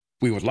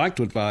We would like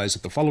to advise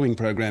that the following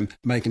program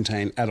may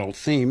contain adult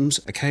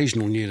themes,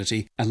 occasional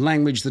nudity, and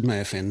language that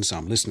may offend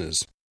some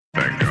listeners.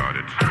 Thank God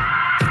it's...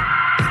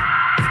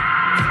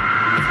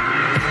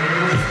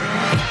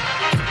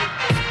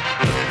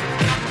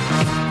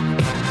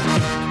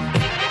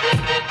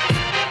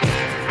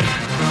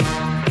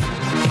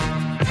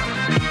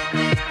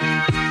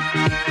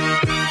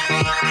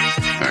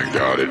 Thank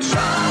God it's...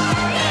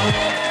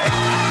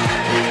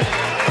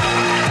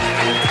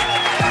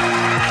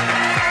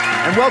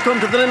 And welcome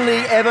to the Lindley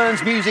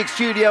Evans Music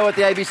Studio at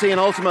the ABC in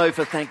Ultimo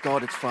for Thank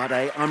God It's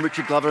Friday. I'm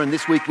Richard Glover, and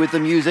this week with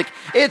the music,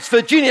 it's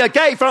Virginia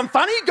Gay from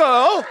Funny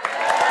Girl.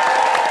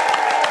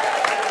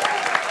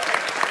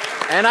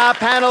 And our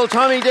panel,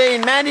 Tommy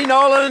Dean, Mandy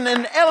Nolan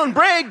and Ellen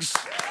Briggs.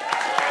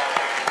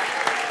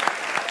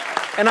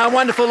 And our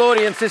wonderful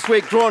audience this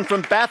week, drawn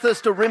from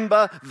Bathurst,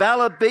 Ourimbah,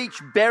 Valor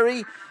Beach,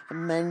 Berry,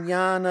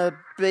 Manana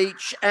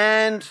Beach,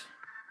 and...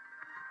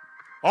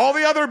 all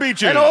the other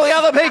beaches. And all the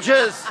other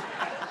beaches.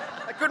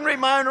 I couldn't read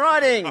my own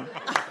writing.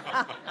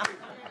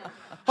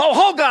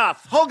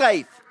 Holgarth. Oh,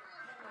 God,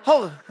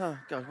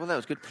 well, that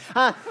was good.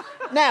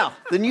 Now,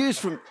 the news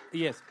from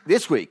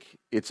this week,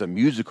 it's a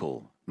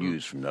musical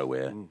news from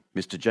nowhere.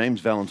 Mr.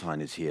 James Valentine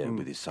is here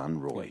with his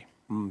son, Roy.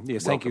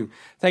 Yes, Welcome.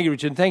 thank you,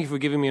 Richard. Thank you for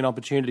giving me an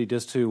opportunity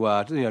just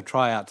to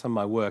try out some of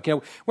my work. You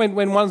know,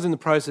 when one's in the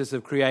process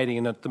of creating,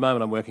 and at the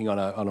moment I'm working on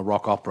a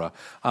rock opera.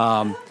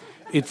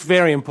 It's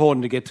very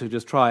important to get to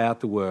just try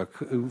out the work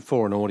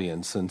for an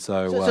audience, and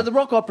so the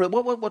rock opera.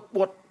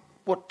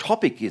 What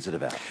topic is it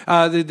about?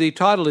 The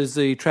title is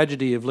The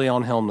Tragedy of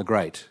Leon Helm the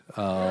Great.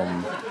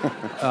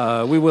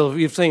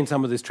 You've seen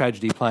some of this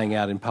tragedy playing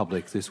out in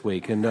public this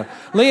week, and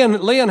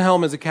Leon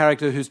Helm is a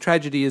character whose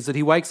tragedy is that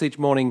he wakes each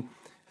morning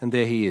and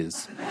there he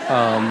is.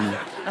 And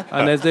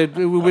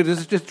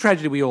there's just a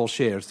tragedy we all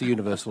share. It's the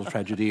universal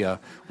tragedy.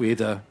 We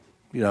either,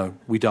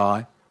 we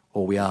die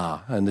or we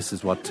are. And this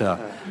is what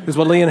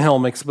Leon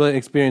Helm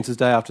experiences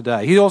day after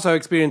day. He also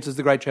experiences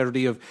the great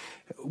tragedy of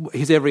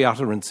his every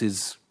utterance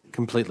is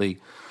completely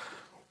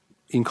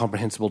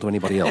incomprehensible to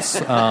anybody else.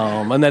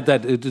 And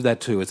that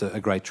too is a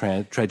great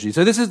tragedy.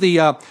 So this is the...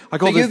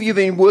 You've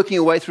been working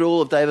your way through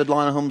all of David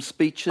Leyonhjelm's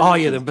speeches? Oh,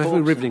 yeah,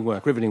 riveting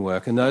work.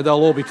 And they'll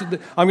all be...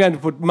 I'm going to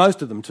put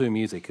most of them to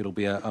music. It'll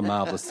be a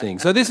marvellous thing.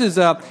 So this is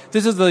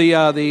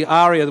the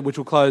aria which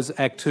will close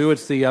Act 2.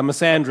 It's the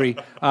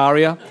Massandri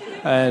aria.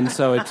 And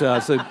so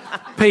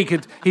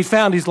he's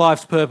found his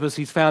life's purpose,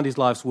 he's found his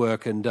life's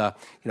work, and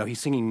he's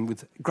singing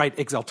with great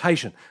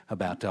exaltation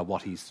about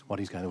what he's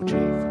going to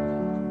achieve.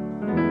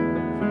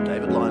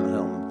 David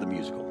Leyonhjelm, the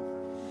musical.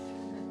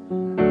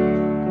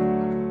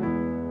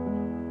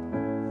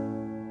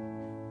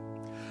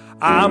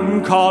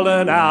 I'm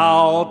calling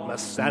out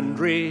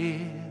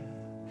Massandri.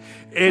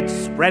 It's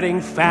spreading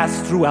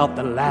fast throughout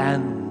the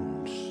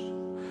land.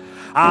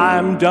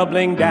 I'm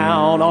doubling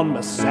down on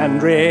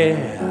Massandri,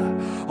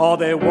 or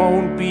there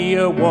won't be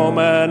a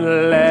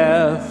woman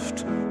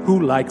left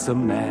who likes a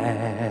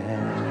man.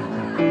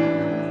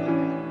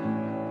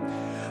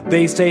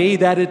 They say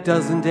that it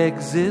doesn't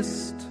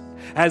exist,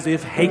 as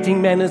if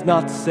hating men is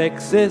not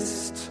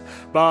sexist.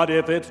 But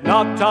if it's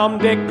not Tom,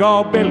 Dick,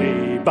 or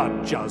Billy,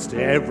 but just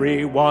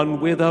everyone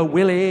with a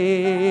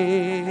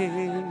willy,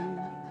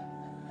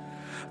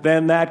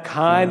 then that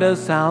kinda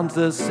sounds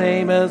the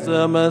same as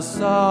a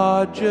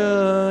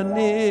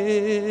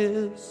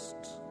misogynist.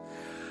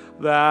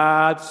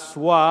 That's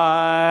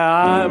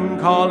why I'm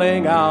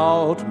calling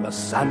out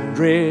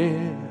Massandri,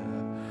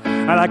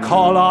 and I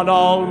call on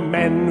all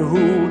men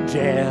who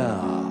dare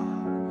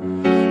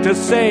to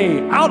say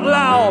out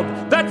loud,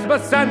 that's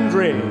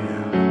Massandri.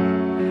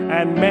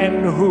 And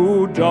men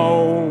who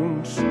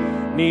don't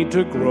need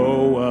to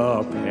grow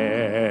a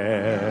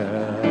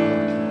pair.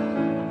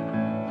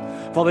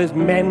 For there's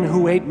men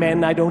who hate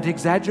men, I don't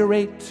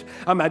exaggerate.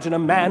 Imagine a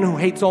man who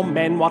hates all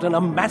men, what an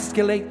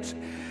emasculate.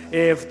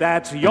 If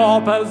that's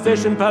your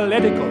position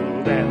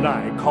political, then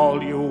I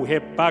call you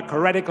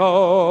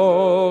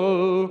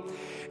hypocritical.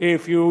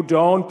 If you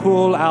don't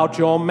pull out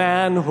your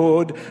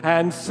manhood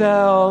and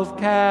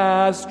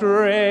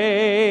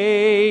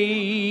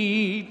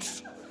self-castrate.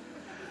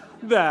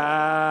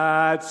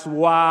 That's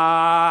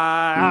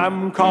why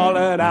I'm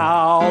calling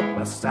out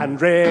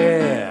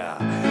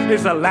Massandri.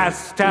 It's the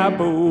last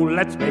taboo,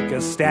 let's make a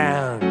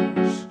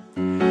stand.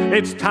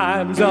 It's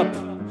time's up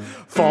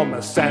for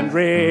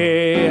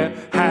Massandri.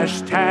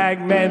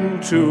 Hashtag men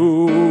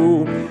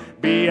to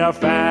be a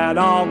fan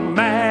of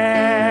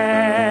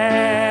man.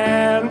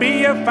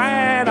 Be a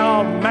fan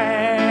of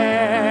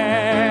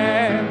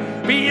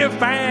man. Be a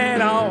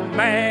fan of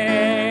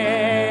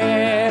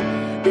man.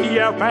 Be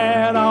a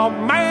fan of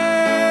man.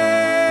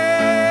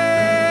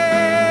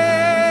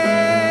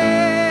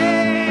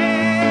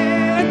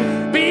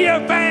 Be a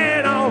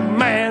fan of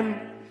man.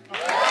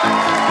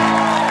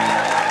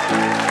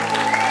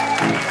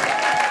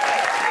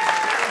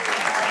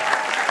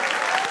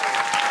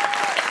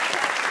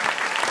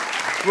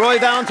 Roy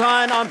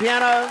Valentine on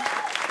piano.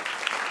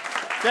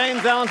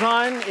 James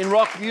Valentine in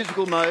rock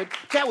musical mode.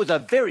 that was a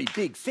very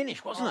big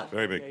finish, wasn't it?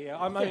 Very big. Yeah.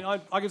 I mean,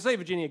 I can see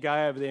Virginia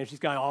Gay over there, and she's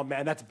going, "Oh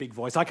man, that's a big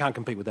voice. I can't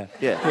compete with that."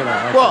 Yeah. You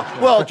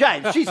know, Well,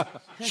 James,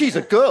 she's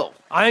a girl.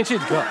 I think she's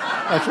good.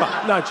 That's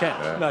right. No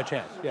chance. No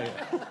chance. Yeah.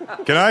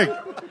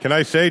 Can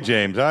I say,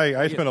 James,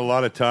 I spent a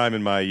lot of time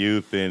in my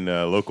youth in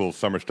local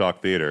summer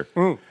stock theater,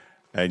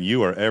 and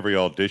you are every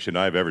audition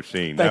I've ever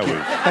seen. Thank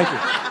you.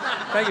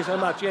 Thank you so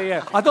much.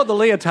 Yeah. I thought the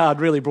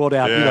leotard really brought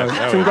out,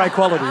 some great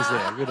qualities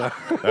there.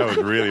 That was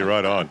really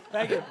right on.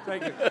 Thank you.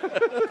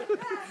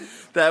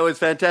 That was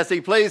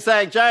fantastic. Please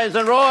thank James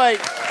and Roy.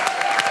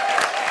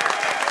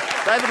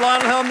 David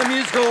Lionelhelm, the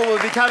musical,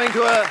 will be coming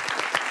to a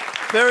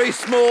very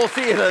small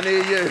theatre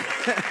near you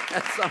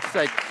at some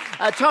stage.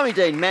 Tommy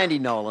Dean, Mandy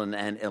Nolan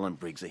and Ellen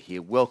Briggs are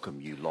here.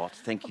 Welcome, you lot.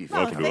 Thank you.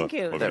 Thank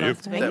you. That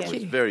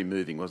was very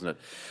moving, wasn't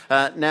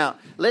it? Now,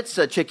 let's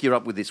check you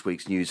up with this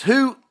week's news.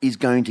 Who is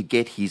going to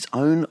get his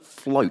own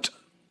float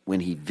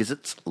when he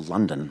visits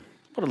London?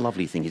 What a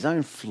lovely thing, his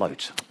own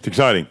float. It's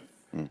exciting.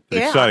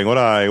 It's exciting. What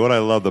I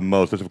love the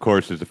most, of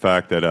course, is the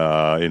fact that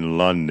in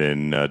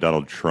London,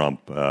 Donald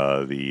Trump,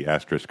 the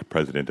asterisk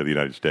president of the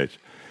United States,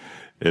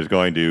 is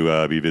going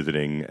to be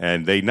visiting.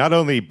 And they not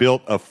only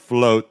built a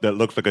float that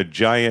looks like a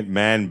giant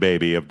man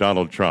baby of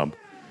Donald Trump,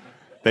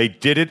 they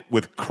did it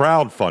with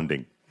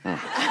crowdfunding.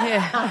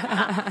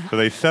 So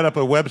they set up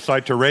a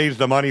website to raise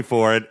the money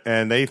for it,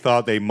 and they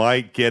thought they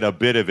might get a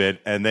bit of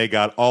it, and they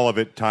got all of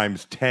it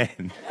times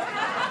 10.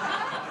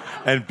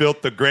 And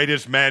built the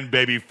greatest man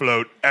baby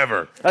float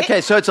ever.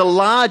 Okay, so it's a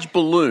large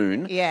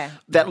balloon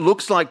that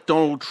looks like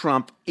Donald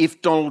Trump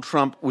if Donald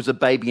Trump was a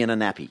baby in a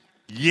nappy.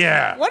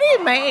 Yeah. What do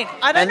you mean?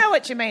 I don't know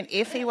what you mean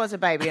if he was a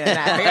baby in a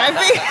nappy.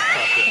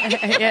 I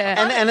think,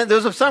 And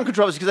there was some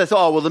controversy because they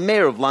thought, the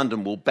Mayor of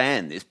London will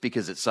ban this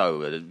because it's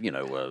so,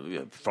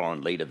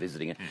 foreign leader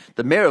visiting it.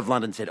 The Mayor of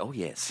London said, oh,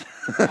 yes.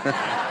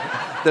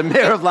 The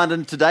Mayor of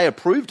London today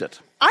approved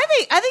it.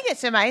 I think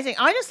it's amazing.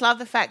 I just love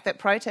the fact that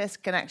protests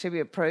can actually be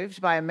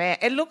approved by a mayor.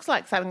 It looks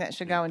like something that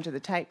should go into the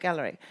Tate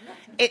Gallery.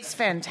 It's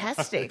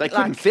fantastic. They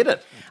couldn't fit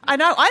it. I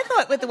know. I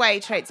thought with the way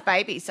he treats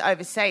babies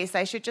overseas,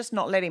 they should just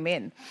not let him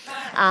in.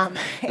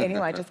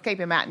 Anyway, just keep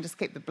him out and just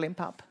keep the blimp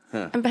up.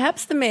 And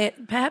perhaps the mayor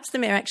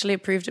actually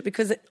approved it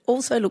because it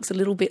also looks a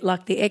little bit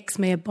like the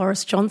ex-mayor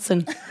Boris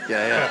Johnson.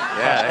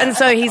 Yeah. And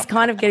so he's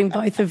kind of getting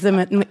both of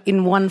them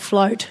in one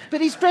float.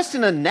 But he's dressed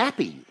in a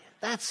nappy.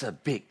 That's a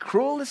bit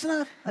cruel, isn't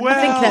it?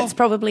 I think that's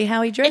probably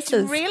how he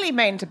dresses. It's really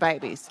mean to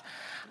babies.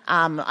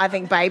 I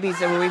think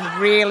babies are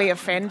really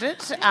offended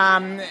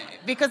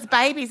because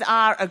babies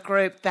are a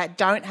group that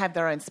don't have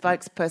their own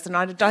spokesperson.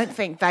 I don't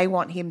think they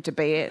want him to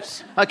be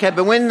it. Okay,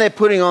 but when they're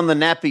putting on the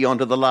nappy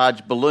onto the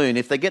large balloon,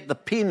 if they get the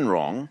pin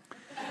wrong...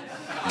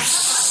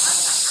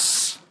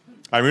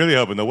 I'm really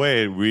hoping the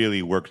way it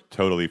really works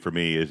totally for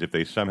me is if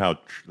they somehow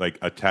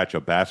attach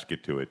a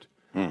basket to it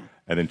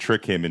and then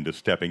trick him into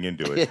stepping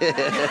into it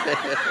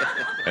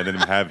and then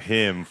have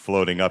him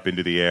floating up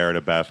into the air in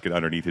a basket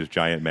underneath his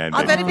giant man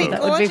baby. That'd be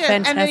That gorgeous. would be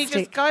fantastic. And then he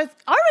just goes...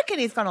 I reckon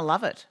he's going to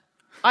love it.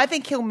 I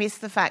think he'll miss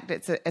the fact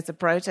it's a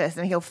protest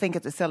and he'll think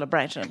it's a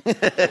celebration.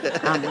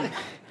 That's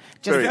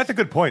a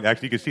good point.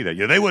 Actually, you can see that.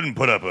 Yeah, they wouldn't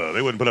put up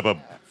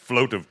a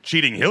float of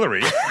cheating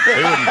Hillary.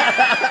 They wouldn't.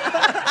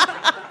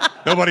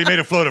 Nobody made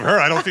a float of her.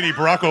 I don't see any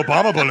Barack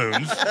Obama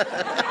balloons.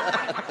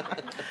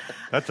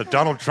 That's a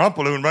Donald Trump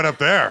balloon right up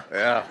there.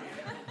 Yeah.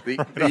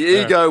 The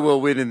ego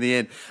will win in the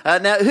end.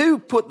 Now, who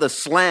put the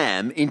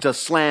slam into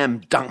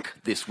slam dunk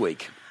this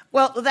week?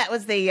 Well, that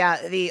was the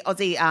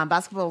Aussie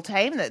basketball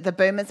team, the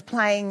Boomers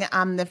playing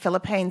the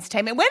Philippines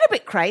team. It went a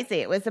bit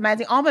crazy. It was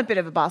amazing. I'm a bit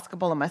of a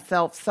basketballer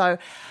myself, so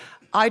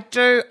I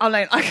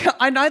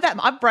know that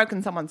I've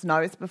broken someone's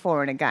nose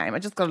before in a game. I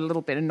just got a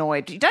little bit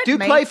annoyed. Do you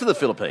play for the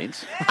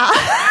Philippines?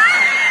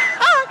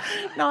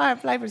 No, I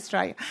play for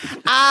Australia.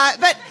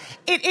 But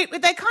they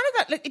kind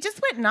of got, it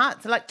just went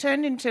nuts. It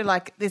turned into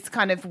this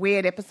kind of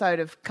weird episode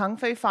of kung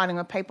fu fighting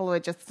where people were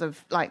just sort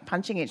of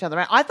punching each other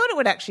out. I thought it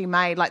would actually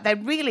they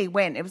really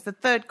went. It was the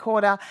third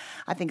quarter.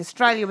 I think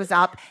Australia was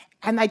up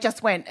and they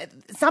just went,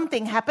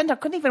 something happened. I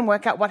couldn't even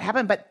work out what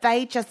happened, but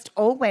they just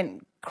all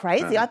went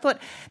crazy. I thought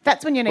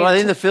that's when you need I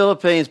think the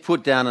Philippines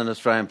put down an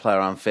Australian player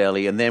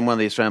unfairly and then one of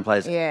the Australian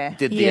players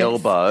did the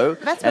elbow.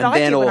 That's what I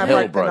did when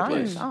I broke the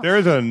nose. There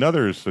is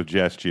another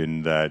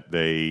suggestion that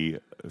they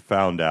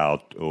found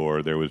out,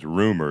 or there was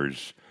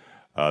rumors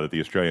that the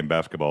Australian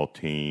basketball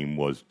team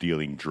was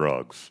dealing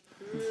drugs.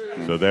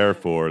 So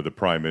therefore, the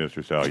Prime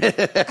Minister said,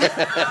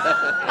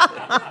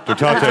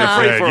 Duterte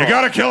said, you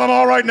got to kill them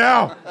all right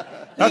now.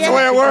 That's the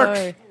way it works.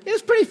 It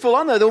was pretty full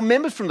on, though. There were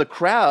members from the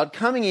crowd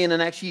coming in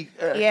and actually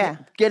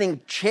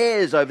getting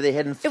chairs over their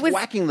head and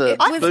whacking the It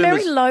was boomers.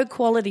 very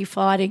low-quality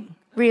fighting,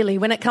 really,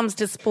 when it comes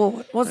to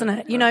sport, wasn't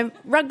it? You know,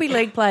 rugby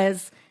league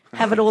players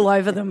have it all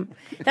over them.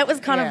 That was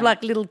kind of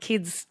like little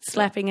kids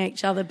slapping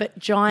each other, but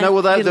giant No,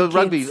 well, little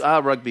the kids.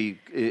 rugby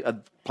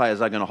players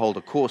are going to hold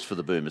a course for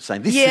the Boomers,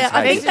 saying this is Yeah,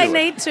 how I think you they do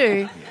it. need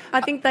to. I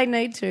think they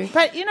need to.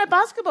 But,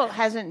 basketball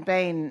hasn't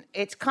been...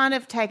 It's kind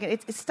of taken...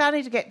 It's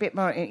starting to get a bit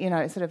more,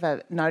 sort of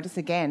a notice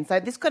again.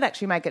 So this could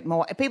actually make it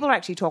more... People are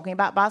actually talking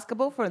about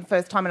basketball for the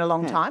first time in a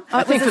long time.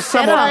 I think for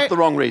somewhat the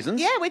wrong reasons.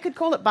 Yeah, we could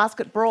call it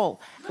basket brawl,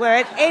 where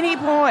at any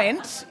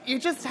point you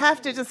just have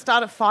to just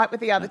start a fight with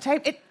the other team.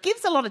 It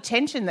gives a lot of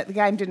tension that the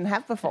game didn't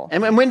have before.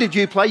 And when did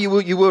you play?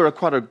 You were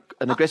quite an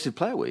aggressive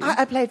player, were you?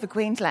 I played for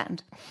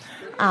Queensland.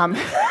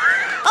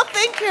 Oh,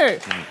 thank you.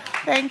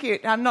 Thank you.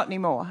 Not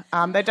anymore.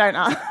 They don't...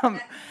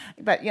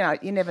 but,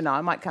 you never know.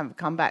 I might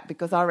come back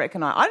because I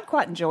reckon I'd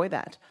quite enjoy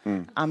that,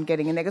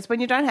 getting in there. Because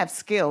when you don't have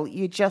skill,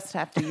 you just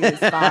have to use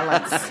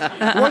violence.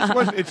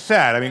 It's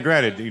sad. I mean,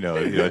 granted,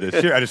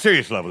 at a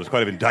serious level, there's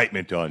quite an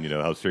indictment on,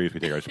 how serious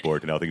we take our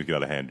sport and how things get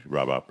out of hand,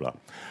 blah, blah, blah.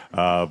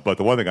 But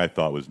the one thing I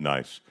thought was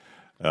nice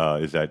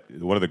is that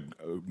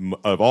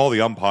of all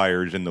the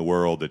umpires in the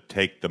world that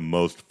take the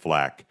most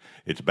flack,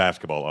 it's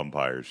basketball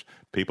umpires.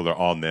 People are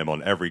on them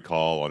on every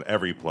call, on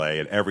every play,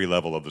 at every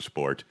level of the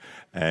sport.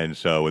 And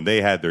so when they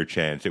had their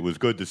chance, it was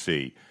good to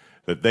see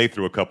that they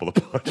threw a couple of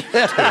punches.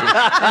 Get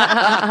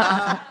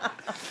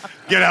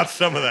out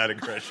some of that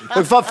aggression.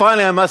 Look,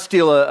 finally, I must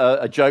steal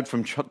a joke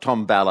from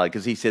Tom Ballard,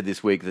 because he said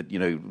this week that,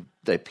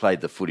 they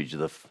played the footage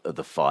of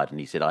the fight, and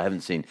he said, I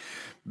haven't seen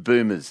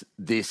Boomers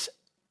this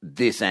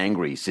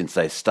angry since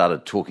they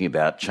started talking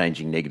about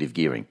changing negative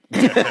gearing.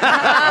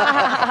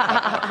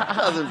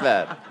 Wasn't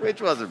bad.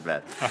 Which wasn't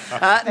bad.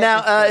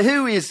 Now,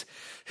 who is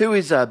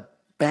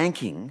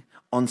banking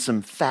on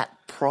some fat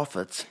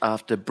profits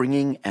after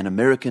bringing an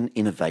American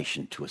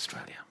innovation to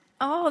Australia?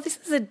 Oh, this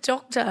is a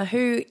doctor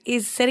who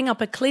is setting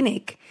up a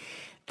clinic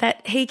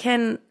that he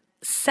can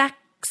suck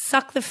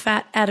the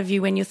fat out of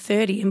you when you're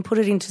 30 and put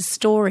it into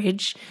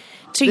storage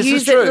to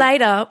use it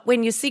later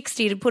when you're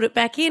 60 to put it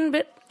back in,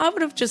 but I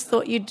would have just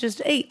thought you'd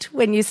just eat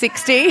when you're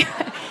 60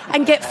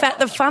 and get fat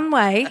the fun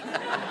way.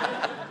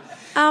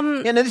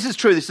 This is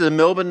true. This is a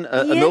Melbourne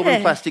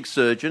plastic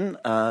surgeon.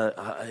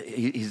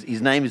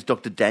 His name is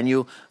Dr.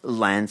 Daniel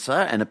Lancer,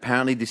 and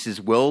apparently this is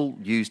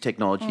well-used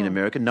technology in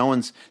America. No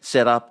one's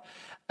set up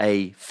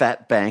a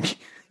fat bank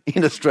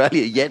in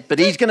Australia yet, but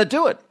he's going to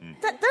do it.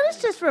 That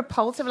is just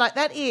repulsive.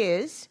 That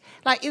is...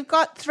 you've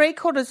got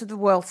 3/4 of the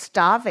world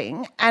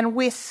starving, and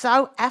we're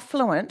so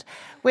affluent.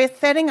 We're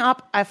setting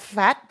up a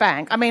fat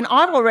bank. I mean,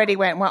 I've already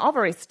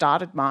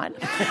started mine.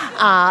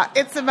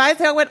 It's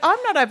amazing. I went, I'm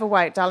not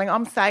overweight, darling.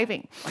 I'm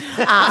saving.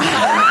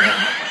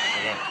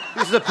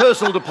 This is a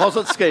personal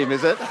deposit scheme,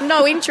 is it?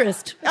 No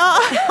interest. No,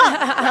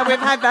 we've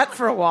had that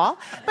for a while.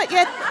 But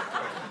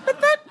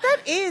that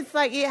is,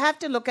 you have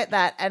to look at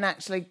that and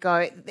actually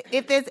go,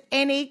 if there's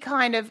any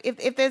kind of,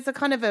 if there's a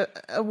kind of a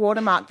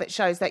watermark that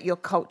shows that your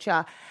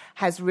culture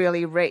has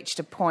really reached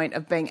a point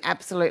of being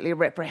absolutely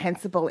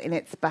reprehensible in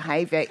its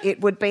behaviour, it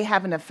would be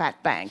having a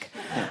fat bank.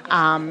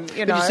 But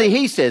you see,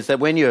 he says that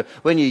when you're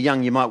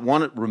young, you might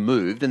want it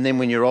removed, and then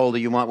when you're older,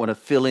 you might want to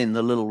fill in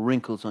the little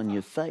wrinkles on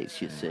your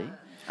face, you see.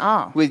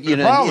 Oh.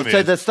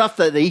 So the stuff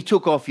that he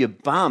took off your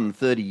bum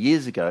 30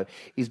 years ago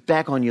is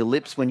back on your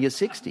lips when you're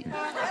 60.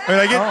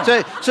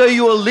 So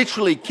you are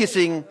literally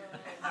kissing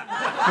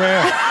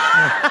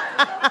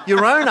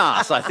your own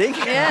ass, I think.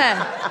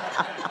 Yeah.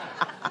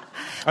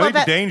 I think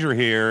the danger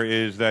here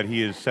is that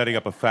he is setting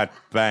up a fat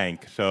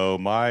bank. So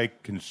my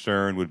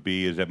concern would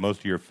be is that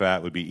most of your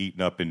fat would be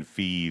eaten up in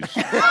fees.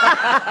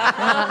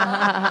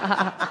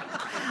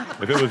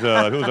 If it was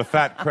a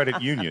fat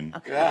credit union,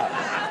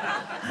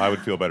 I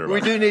would feel better about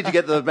it. We do need to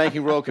get the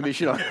Banking Royal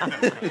Commission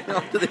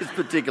onto this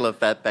particular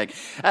fat bank.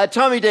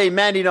 Tommy Dean,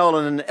 Mandy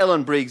Nolan and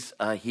Ellen Briggs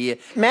are here.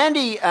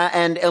 Mandy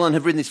and Ellen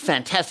have written this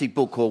fantastic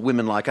book called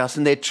Women Like Us,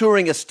 and they're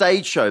touring a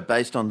stage show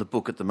based on the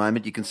book at the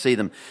moment. You can see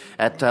them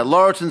at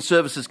Laurelton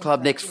Services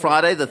Club next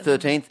Friday, the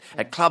 13th,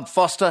 at Club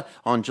Foster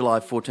on July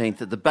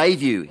 14th, at the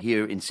Bayview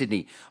here in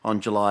Sydney on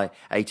July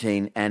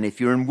 18, and if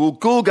you're in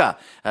Woolgoolga,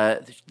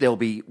 they'll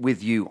be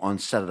with you on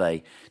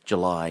Saturday,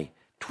 July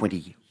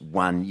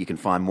 21. You can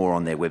find more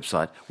on their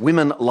website,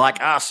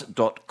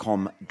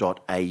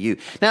 womenlikeus.com.au.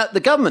 Now,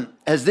 the government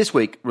has this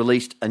week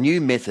released a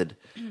new method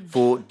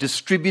for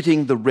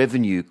distributing the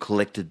revenue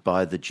collected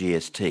by the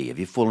GST. Have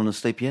you fallen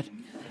asleep yet?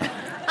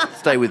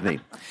 Stay with me.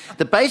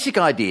 The basic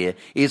idea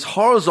is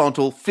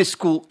horizontal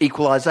fiscal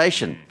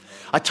equalisation.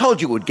 I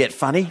told you it would get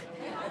funny.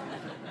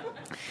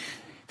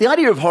 The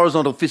idea of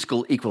horizontal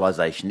fiscal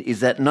equalisation is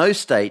that no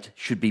state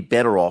should be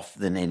better off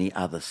than any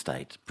other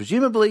state.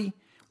 Presumably,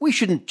 we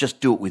shouldn't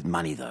just do it with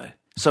money, though.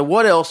 So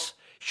what else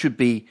should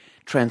be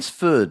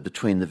transferred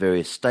between the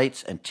various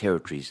states and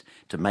territories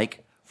to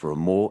make for a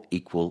more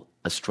equal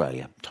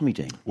Australia? Tommy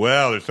Dean.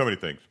 Well, there's so many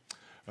things.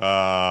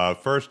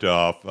 First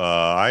off,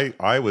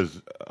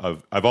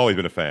 I've always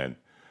been a fan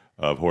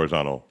of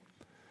horizontal.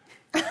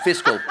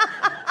 Fiscal.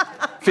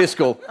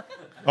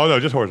 Oh, no,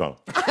 just horizontal.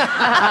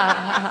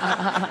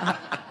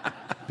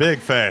 Big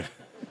fan.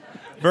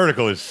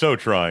 Vertical is so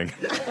trying.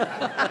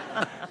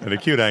 And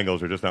acute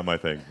angles are just not my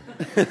thing.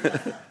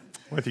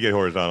 Once you get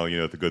horizontal,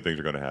 the good things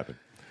are going to happen.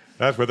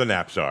 That's where the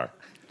naps are.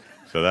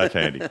 So that's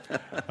handy.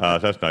 So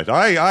that's nice.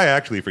 I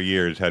actually, for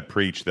years, had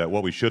preached that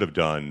what we should have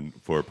done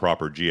for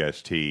proper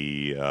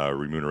GST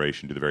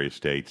remuneration to the various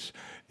states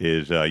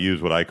is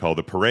use what I call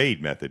the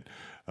parade method,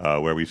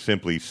 where we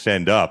simply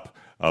send up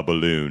a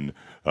balloon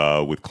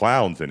with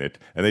clowns in it,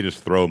 and they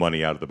just throw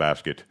money out of the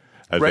basket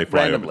as they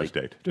fly over the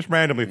state. Just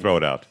randomly throw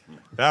it out.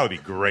 That would be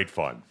great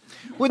fun.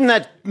 Wouldn't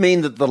that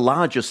mean that the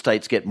larger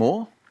states get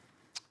more?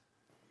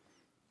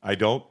 I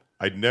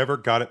never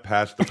got it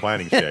past the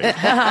planning stage.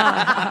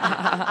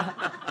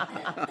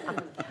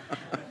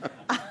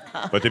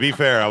 But to be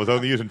fair, I was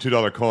only using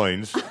 $2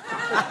 coins,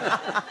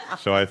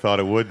 so I thought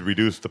it would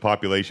reduce the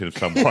population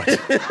somewhat.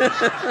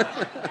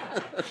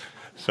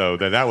 So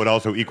then that would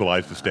also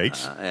equalize the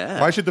states. Yeah.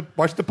 Why should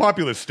the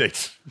populous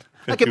states?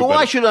 Okay, but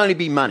why should it only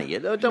be money?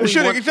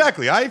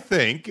 Exactly. I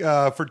think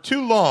for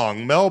too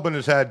long, Melbourne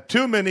has had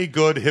too many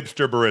good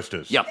hipster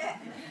baristas. Yep.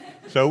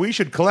 So we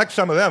should collect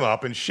some of them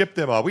up and ship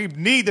them up. We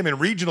need them in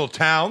regional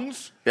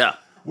towns. Yeah.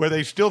 Where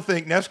they still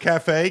think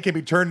Nescafe can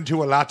be turned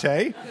into a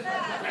latte.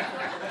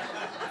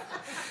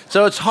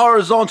 So it's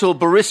horizontal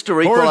barista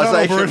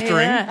equalization. Horizontal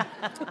baristering. Yeah.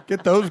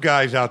 Get those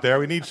guys out there.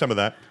 We need some of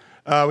that.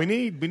 We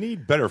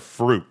need better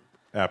fruit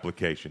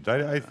applications.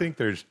 I think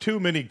there's too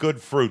many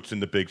good fruits in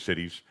the big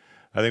cities.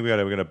 I think we're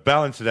going to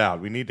balance it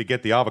out. We need to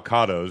get the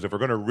avocados. If we're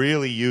going to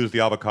really use the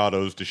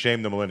avocados to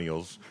shame the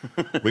millennials,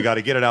 we got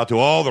to get it out to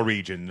all the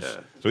regions,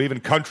 so even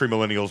country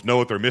millennials know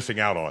what they're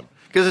missing out on.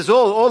 Because it's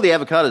all the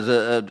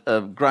avocados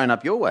are grown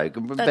up your way.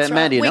 That's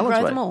Mandy right. and We Ellen's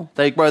grow way. them all.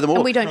 They grow them all.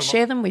 And we don't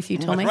share them with you,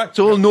 Tommy. Right. It's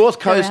all north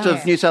coast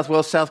of New South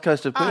Wales, south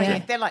coast of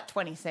Queensland. Yeah, they're like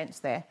 20 cents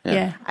there.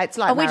 Yeah. It's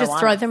like we just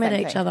throw them at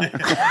same each thing. other.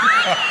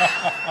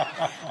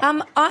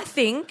 I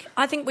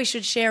think we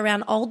should share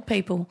around old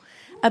people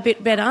a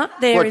bit better.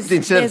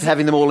 Instead of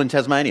having them all in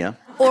Tasmania?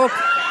 Or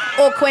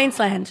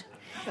Queensland.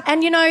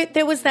 And,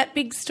 there was that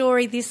big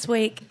story this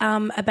week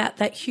about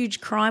that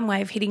huge crime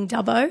wave hitting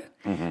Dubbo.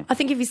 Mm-hmm. I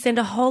think if you send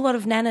a whole lot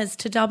of nanas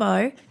to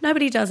Dubbo,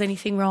 nobody does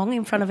anything wrong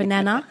in front of a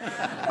nana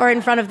or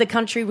in front of the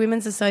Country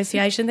Women's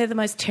Association. They're the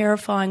most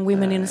terrifying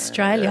women in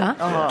Australia.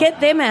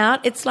 Get them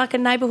out. It's like a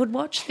neighbourhood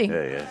watch thing.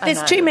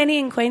 There's too many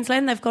in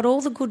Queensland. They've got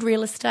all the good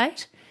real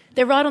estate.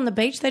 They're right on the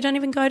beach. They don't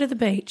even go to the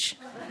beach.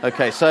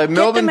 Okay, so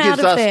Melbourne gives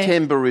us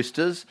 10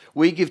 baristas.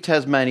 We give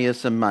Tasmania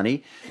some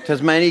money.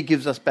 Tasmania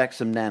gives us back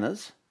some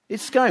nanas.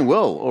 It's going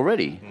well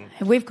already.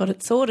 We've got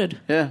it sorted.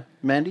 Yeah,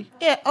 Mandy?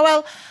 Yeah,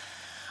 well,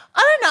 I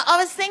don't know. I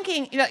was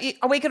thinking,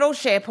 we could all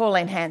share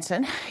Pauline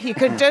Hanson. You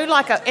could do it's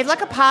like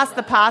a pass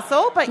the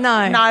parcel, but no,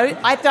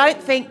 I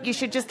don't think you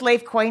should just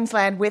leave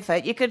Queensland with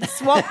it. You could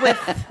swap with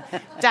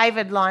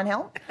David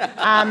Lionhelm.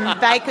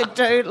 They could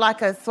do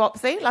like a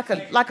swapsy,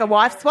 like a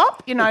wife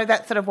swap.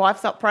 That sort of wife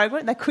swap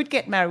program. They could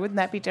get married. Wouldn't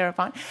that be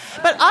terrifying?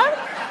 But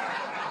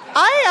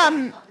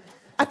I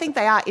think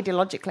they are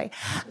ideologically,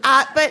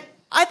 but.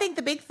 I think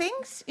the big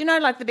things,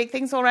 like the big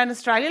things all around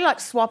Australia, like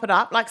swap it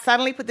up, like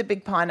suddenly put the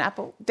big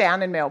pineapple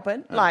down in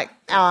Melbourne,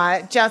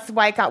 just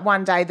wake up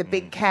one day, the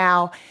big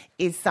cow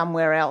is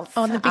somewhere else.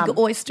 Oh, and the big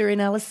oyster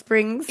in Alice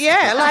Springs.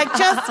 Yeah,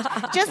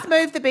 just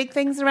move the big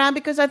things around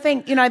because I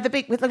think,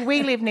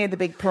 we live near the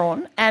big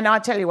prawn and I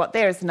tell you what,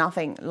 there is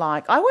nothing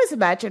like, I always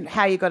imagine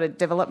how you got a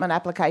development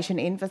application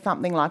in for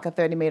something like a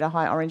 30-metre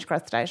high orange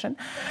crustacean,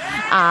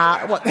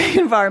 what the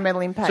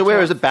environmental impact So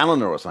where is it,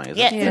 Ballina or something?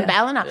 It's in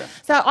Ballina. Yeah.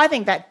 So I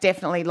think that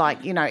definitely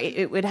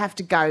it would have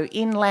to go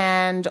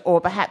inland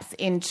or perhaps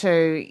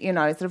into,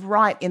 sort of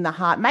right in the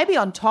heart, maybe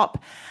on top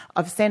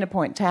of Centre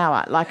Point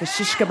Tower, like a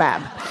shish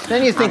kebab.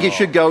 Don't you think it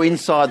should go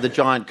inside the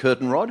giant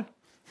curtain rod?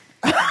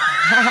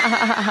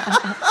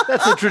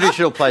 That's a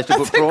traditional place to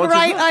put prawns. That's a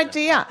great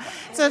idea.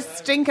 So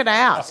stink it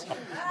out.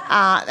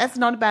 That's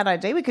not a bad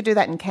idea. We could do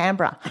that in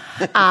Canberra.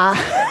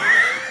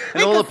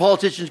 And all the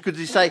politicians could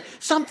say,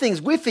 something's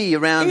whiffy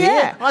around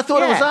here. I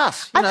thought it was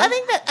us.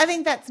 I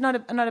think that's not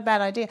a bad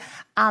idea.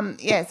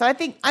 So I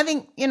think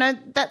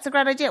that's a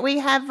great idea. We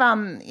have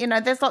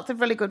there's lots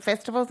of really good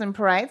festivals and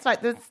parades.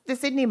 Like the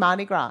Sydney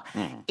Mardi Gras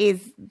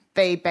is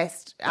the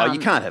best. You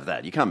can't have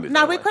that. You can't move.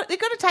 No, we've got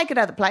to take it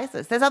other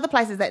places. There's other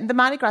places that the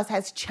Mardi Gras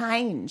has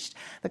changed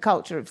the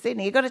culture of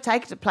Sydney. You've got to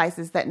take it to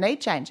places that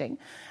need changing.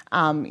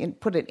 And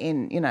put it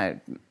in,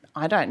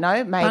 I don't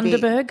know, maybe...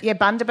 Bundaberg? Yeah,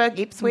 Bundaberg,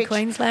 Ipswich. In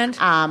Queensland?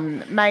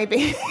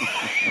 Maybe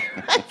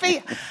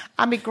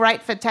be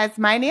great for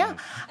Tasmania.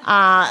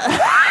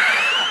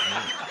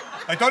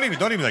 Don't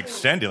even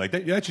send it.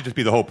 That should just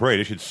be the whole parade.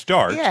 It should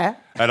start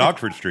at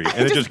Oxford Street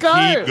and it just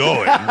keep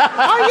going.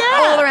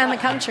 All around the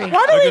country.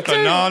 Why do we just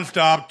a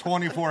non-stop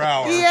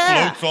 24-hour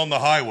floats on the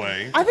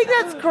highway. I think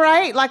that's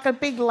great, like a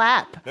big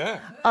lap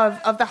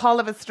of the whole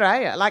of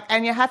Australia.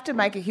 And you have to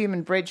make a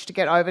human bridge to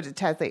get over to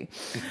Tassie.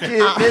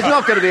 There's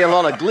not going to be a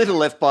lot of glitter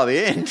left by the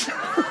end.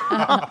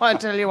 I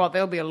tell you what,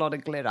 there'll be a lot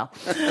of glitter.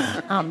 So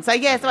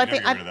I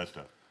think...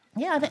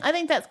 Yeah, I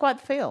think that's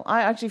quite the feel.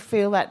 I actually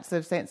feel that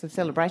sort of sense of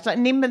celebration. Like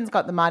Nimbin's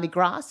got the Mardi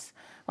Gras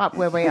up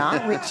where we are,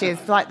 which is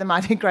like the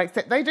Mardi Gras.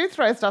 They do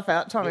throw stuff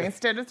out, Tommy.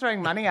 Instead of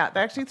throwing money out, they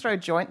actually throw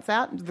joints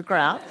out into the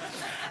crowd.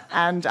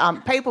 And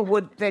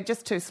they're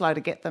just too slow to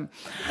get them.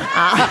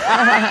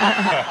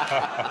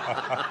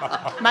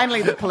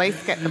 Mainly the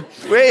police get them.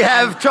 We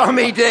have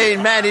Tommy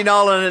Dean, Mandy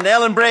Nolan and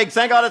Ellen Briggs.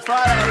 Thank God it's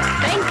Friday.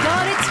 Thank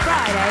God it's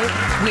Friday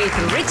with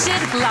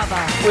Richard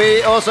Glover.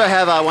 We also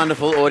have our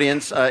wonderful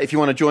audience. If you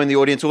want to join the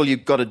audience, all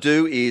you've got to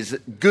do is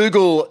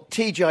Google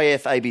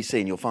TGIF ABC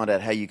and you'll find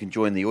out how you can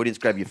join the audience.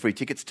 Grab your free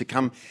tickets to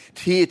come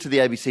here to the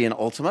ABC in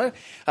Ultimo.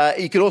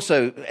 You can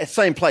also, at the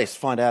same place,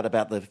 find out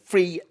about the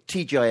free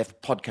TGIF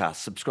podcast.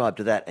 Subscribe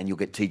to that and you'll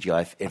get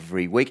TGIF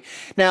every week.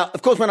 Now,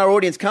 of course, when our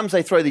audience comes,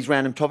 they throw these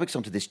random topics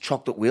onto this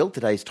chocolate wheel.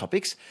 Today's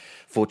topics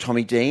for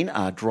Tommy Dean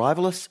are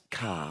driverless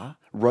car,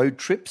 road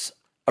trips,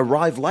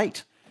 arrive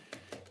late,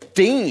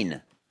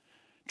 Dean,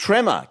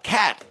 tremor,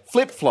 cat,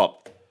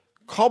 flip-flop,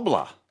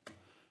 cobbler.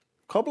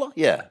 Cobbler?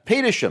 Yeah.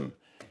 Petersham.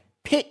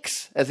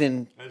 Picks, as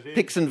in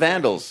picks and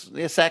vandals.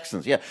 Yeah,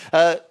 Saxons, yeah.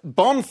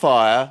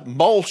 Bonfire,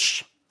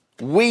 mulch,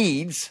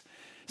 weeds,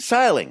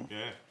 sailing. Yeah.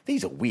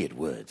 These are weird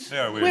words. They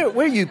are weird.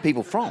 Where are you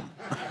people from?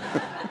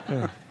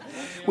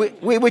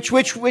 Which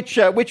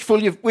fill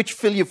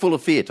you full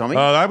of fear, Tommy?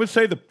 I would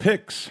say the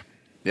picks.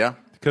 Yeah.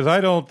 Because I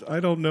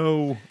don't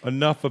know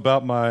enough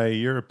about my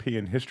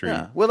European history.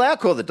 Yeah. Well, they are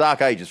called the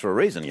Dark Ages for a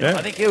reason. You know? Yeah.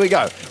 I think here we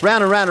go.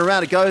 Round and round and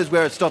round it goes.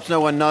 Where it stops,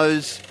 no one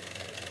knows.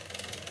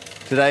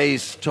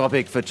 Today's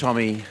topic for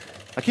Tommy.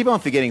 I keep on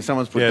forgetting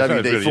someone's put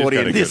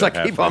WD-40 in this. I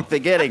keep on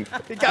forgetting.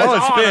 It goes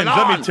on spins. and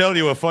on. Let me tell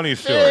you a funny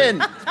story.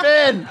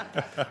 Spin.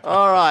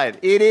 All right.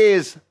 It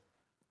is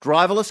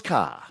driverless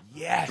car.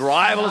 Yes.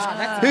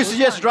 Driverless. Who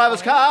suggested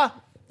driverless car?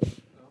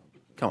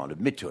 Come on,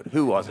 admit to it.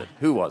 Who was it?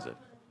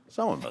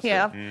 Someone must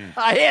have.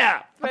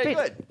 Yeah. Very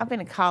good. I've been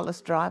a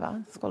carless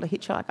driver. It's called a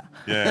hitchhiker.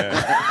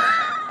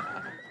 Yeah.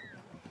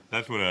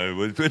 That's what I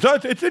was.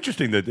 It's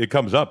interesting that it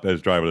comes up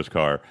as driverless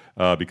car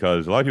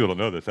because a lot of people don't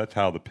know this. That's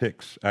how the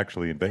Picts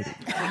actually invaded.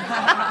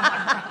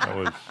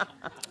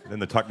 Then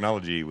the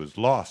technology was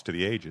lost to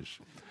the ages.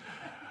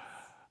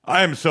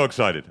 I am so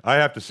excited. I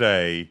have to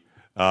say,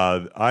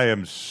 when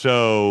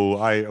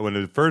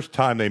the first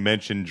time they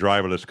mentioned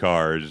driverless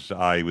cars,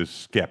 I was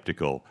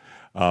skeptical.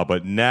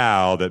 But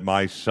now that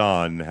my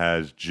son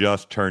has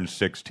just turned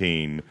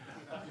 16,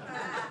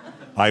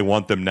 I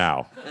want them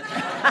now.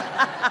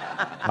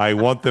 I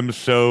want them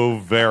so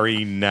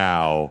very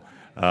now.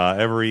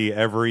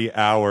 Every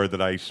hour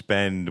that I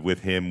spend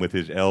with him with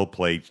his L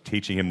plates,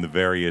 teaching him the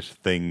various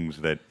things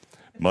that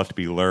must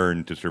be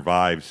learned to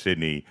survive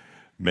Sydney,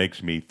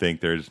 makes me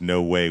think there's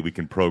no way we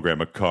can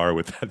program a car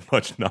with that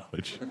much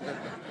knowledge.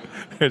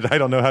 I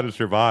don't know how to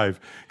survive.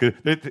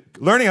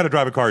 Learning how to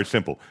drive a car is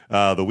simple.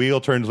 The wheel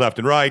turns left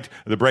and right.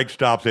 The brake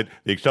stops it.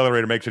 The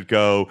accelerator makes it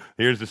go.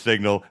 Here's the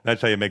signal.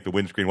 That's how you make the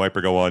windscreen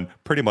wiper go on.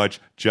 Pretty much,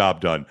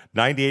 job done.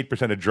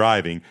 98% of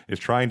driving is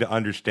trying to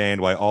understand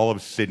why all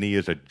of Sydney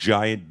is a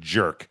giant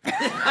jerk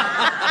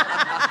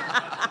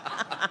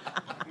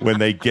when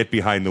they get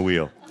behind the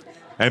wheel.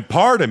 And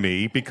part of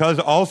me, because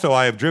also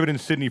I have driven in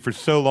Sydney for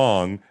so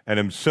long and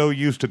am so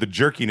used to the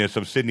jerkiness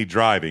of Sydney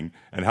driving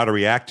and how to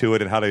react to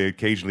it and how to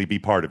occasionally be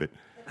part of it.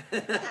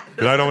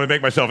 Because I don't want to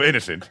make myself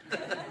innocent.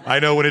 I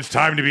know when it's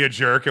time to be a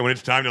jerk and when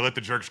it's time to let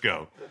the jerks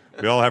go.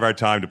 We all have our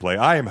time to play.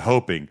 I am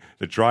hoping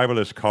that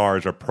driverless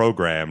cars are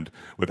programmed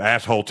with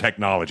asshole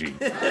technology.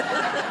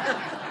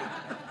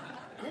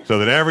 So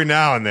that every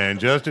now and then,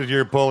 just as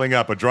you're pulling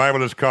up, a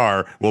driverless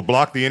car will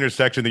block the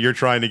intersection that you're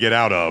trying to get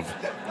out of.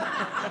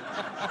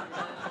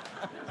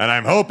 And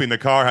I'm hoping the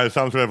car has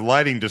some sort of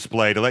lighting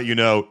display to let you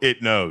know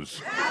it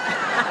knows.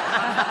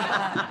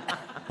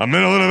 I'm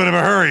in a little bit of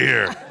a hurry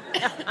here.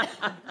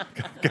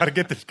 Got to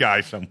get this guy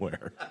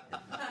somewhere.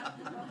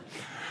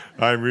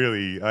 I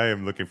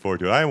am looking forward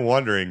to it. I am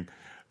wondering,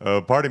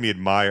 part of me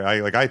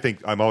I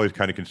think I'm always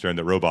kind of concerned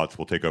that robots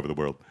will take over the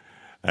world.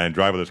 And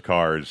driverless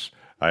cars,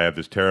 I have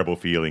this terrible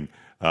feeling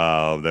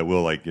that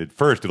will, at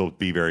first it'll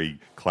be very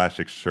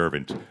classic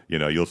servant. You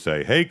know, you'll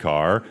say, hey,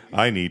 car,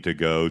 I need to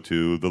go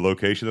to the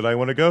location that I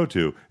want to go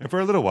to. And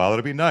for a little while,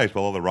 it'll be nice.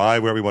 We'll all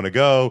arrive where we want to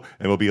go,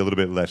 and we'll be a little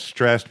bit less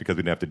stressed because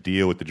we don't have to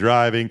deal with the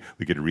driving.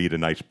 We could read a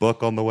nice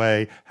book on the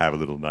way, have a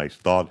little nice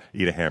thought,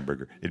 eat a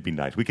hamburger. It'd be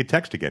nice. We could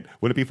text again.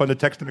 Wouldn't it be fun to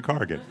text in a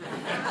car again?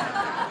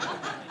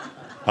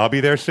 I'll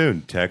be there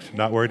soon. Text,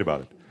 not worried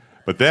about it.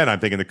 But then I'm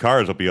thinking the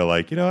cars will be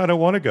like, I don't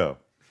want to go.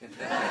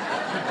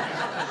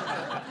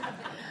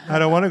 I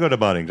don't want to go to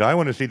Bunnings. I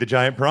want to see the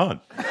giant prawn.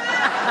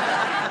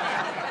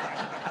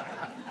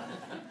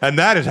 And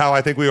that is how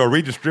I think we will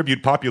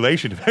redistribute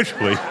population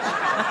eventually.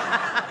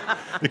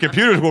 The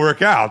computers will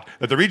work out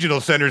that the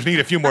regional centers need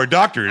a few more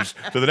doctors,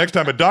 so the next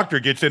time a doctor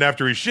gets in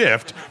after his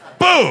shift,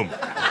 boom!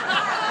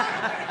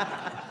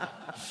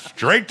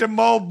 Straight to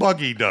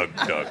Mulbuggy, Doug.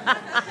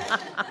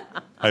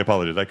 I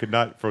apologize. I could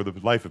not, for the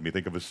life of me,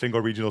 think of a single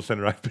regional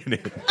center I've been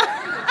in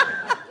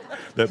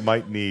that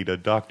might need a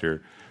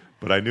doctor.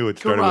 But I knew it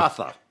started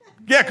Karratha.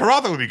 Yeah,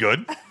 Karratha would be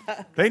good.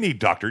 They need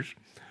doctors.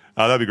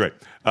 That'd be great.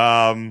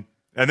 And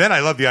then I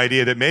love the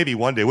idea that maybe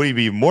one day, wouldn't it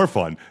be even more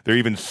fun? They're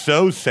even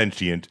so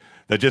sentient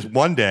that just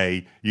one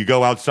day you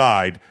go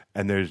outside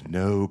and there's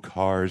no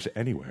cars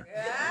anywhere.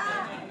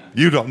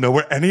 You don't know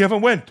where any of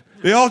them went.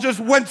 They all just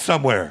went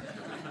somewhere.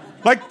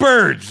 Like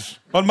birds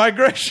on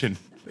migration.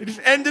 They just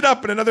ended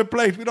up in another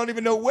place. We don't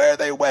even know where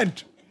they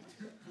went.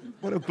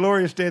 What a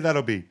glorious day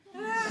that'll be.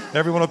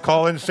 Everyone will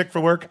call in sick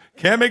for work.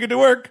 Can't make it to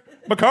work.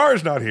 My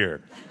car's not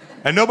here.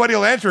 And nobody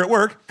will answer at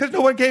work because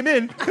no one came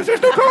in because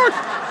there's no cars.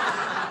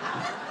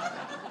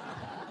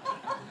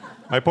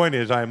 My point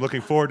is, I am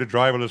looking forward to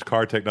driverless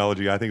car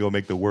technology. I think it will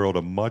make the world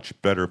a much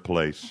better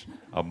place.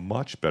 A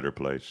much better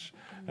place.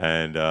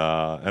 And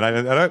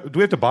do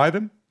we have to buy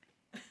them?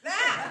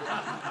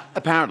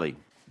 Apparently.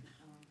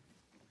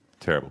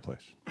 Terrible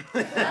place.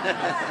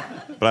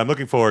 But I'm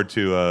looking forward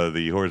to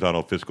the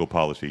horizontal fiscal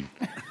policy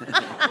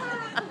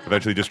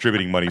eventually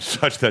distributing money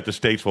such that the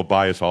states will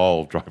buy us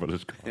all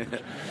driverless cars.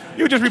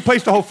 You would just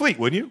replace the whole fleet,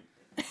 wouldn't you?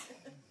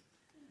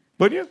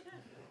 Wouldn't you?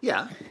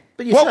 Yeah.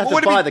 But you still have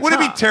to buy the car. Would it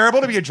be terrible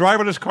to be a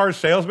driverless car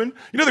salesman?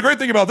 You know, the great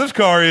thing about this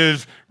car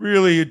is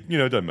really, it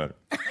doesn't matter.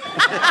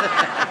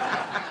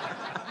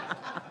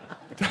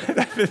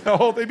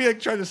 They'd be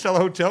like trying to sell a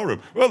hotel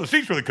room. Well, the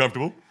seat's really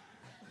comfortable.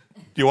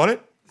 Do you want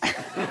it?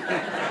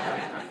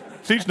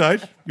 Seat's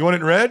nice. You want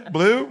it in red,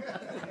 blue?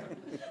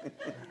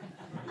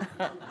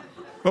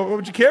 What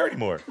would you care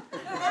anymore?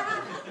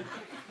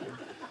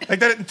 Like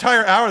that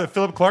entire hour that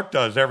Philip Clark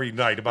does every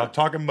night about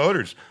talking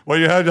motors. Well,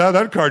 how'd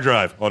that car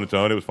drive? On its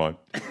own, it was fine.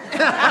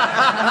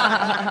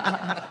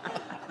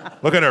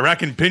 Look at a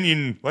rack and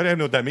pinion. I don't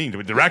know what that means.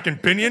 The rack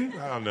and pinion?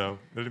 I don't know.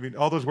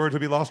 All those words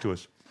would be lost to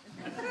us.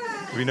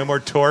 There'd be no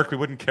more torque. We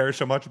wouldn't care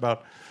so much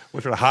about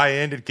what sort of high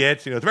end it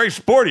gets. It's very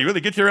sporty. It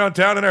really gets you around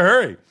town in a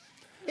hurry.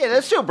 Yeah,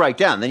 they'll still break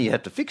down. Then you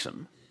have to fix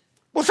them.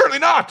 Well, certainly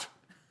not.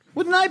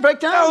 Wouldn't they break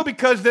down? No,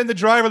 because then the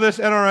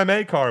driverless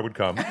NRMA car would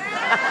come.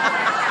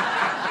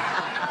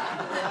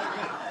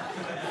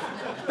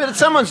 But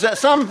someone at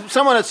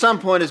some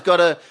point has got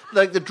to,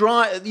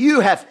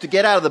 you have to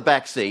get out of the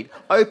back seat,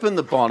 open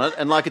the bonnet,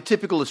 and like a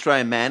typical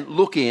Australian man,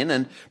 look in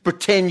and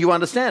pretend you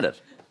understand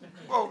it.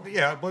 Well,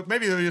 yeah, but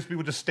maybe people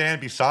would just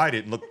stand beside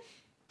it and look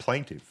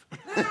plaintive.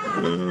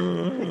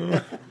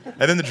 And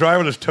then the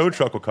driverless tow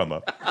truck will come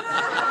up.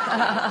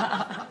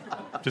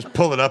 Just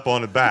pull it up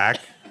on the back.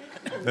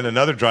 Then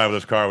another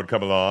driverless car would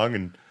come along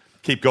and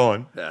keep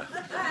going.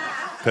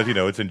 Because,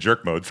 it's in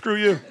jerk mode. Screw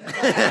you.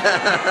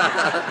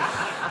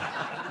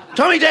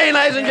 Tommy Dean,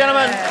 ladies and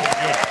gentlemen.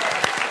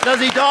 Does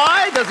he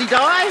die? Does he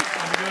die?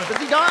 Does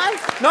he die?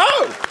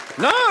 No.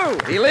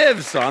 He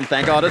lives on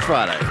Thank God It's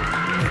Friday.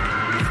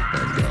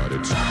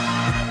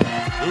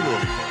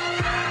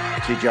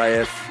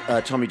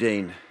 TGIF, Tommy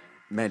Dean,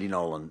 Mandy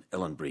Nolan,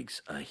 Ellen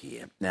Briggs are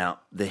here. Now,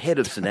 the head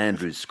of St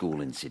Andrew's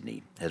School in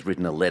Sydney has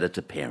written a letter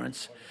to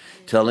parents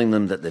telling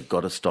them that they've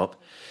got to stop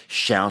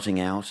shouting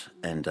at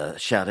and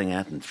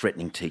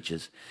threatening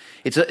teachers.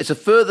 It's a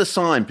further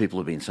sign, people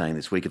have been saying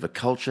this week, of a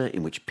culture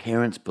in which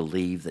parents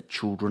believe that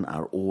children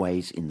are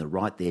always in the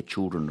right, their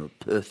children are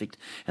perfect,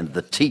 and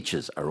the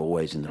teachers are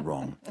always in the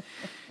wrong.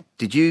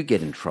 Did you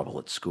get in trouble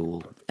at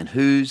school? And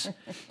whose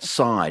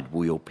side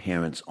were your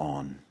parents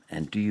on?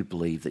 And do you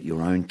believe that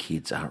your own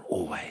kids are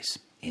always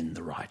in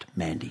the right?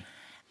 Mandy?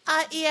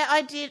 Yeah,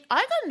 I did.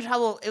 I got in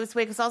trouble. It was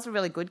weird because I was a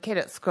really good kid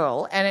at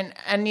school. And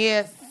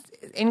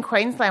in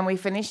Queensland, we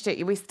finished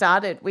it.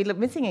 We were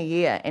missing a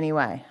year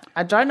anyway.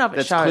 I don't know if it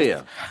That's shows.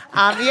 Clear.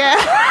 Yeah.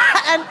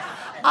 And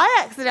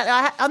I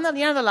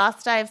accidentally, on the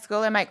last day of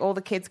school, they make all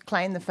the kids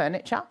clean the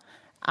furniture.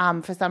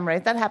 For some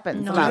reason. That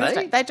happens. No.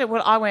 They do.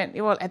 Well, I went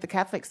at the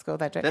Catholic school,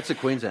 they do. That's a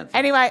Queensland thing.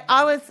 Anyway,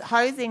 I was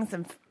hosing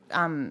some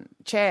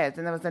chairs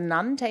and there was a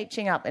nun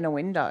teaching up in a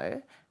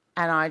window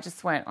and I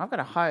just went, I've got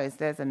a hose,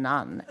 there's a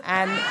nun.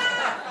 And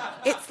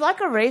it's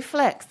like a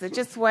reflex. It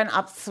just went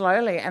up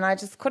slowly and I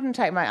just couldn't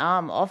take my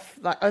arm off.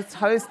 Like I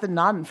hosed the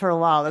nun for a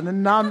while and the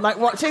nun, like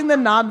watching the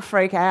nun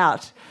freak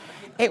out.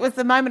 It was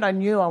the moment I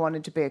knew I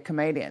wanted to be a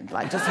comedian,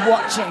 like just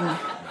watching.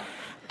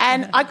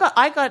 And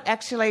I got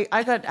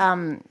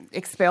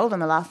expelled on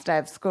the last day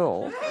of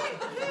school.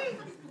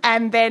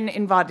 And then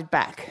invited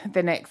back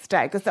the next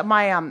day because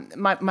my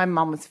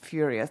mum was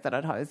furious that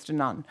I'd hosed a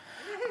nun.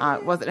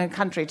 It wasn't in a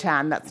country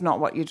town. That's not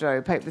what you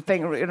do. People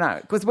think,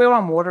 because we were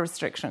on water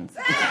restrictions.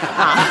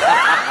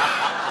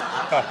 I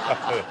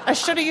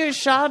should have used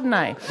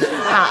Chardonnay.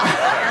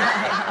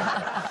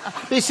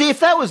 You see, if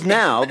that was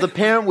now, the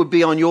parent would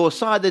be on your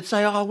side. They'd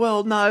say, "Oh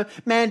well, no,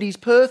 Mandy's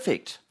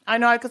perfect." I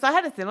know, because I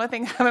had a similar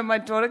thing happen. My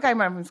daughter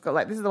came home from school,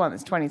 like this is the one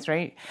that's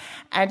 23,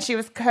 and she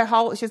was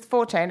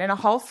 14, and her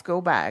whole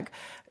school bag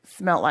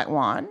smelt like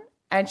wine.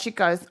 And she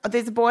goes,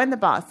 there's a boy in the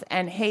bus,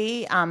 and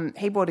he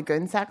brought a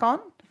goon sack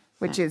on,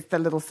 which is the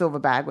little silver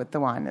bag with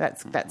the wine.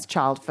 That's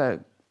child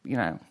for,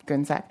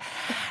 goon sack.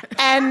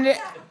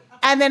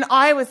 And then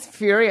I was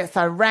furious.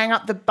 I rang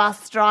up the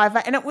bus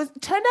driver, and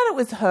turned out it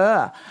was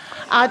her.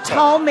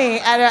 Told me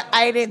at her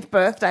 18th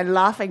birthday,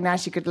 laughing now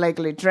she could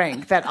legally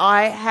drink, that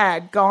I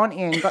had gone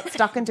in, got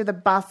stuck into the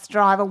bus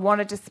driver,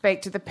 wanted to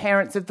speak to the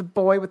parents of the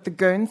boy with the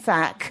goon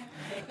sack.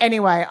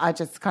 Anyway, I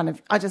just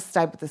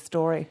stayed with the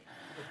story.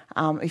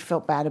 He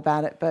felt bad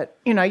about it, but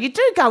you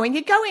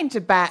go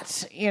into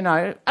bat.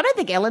 I don't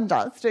think Ellen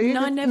does. Do you?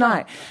 No,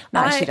 never.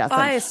 No, she doesn't.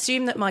 I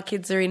assume that my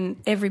kids are in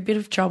every bit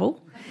of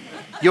trouble.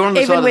 You're on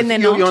the even side when they're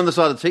not. You're on the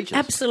side of the teachers.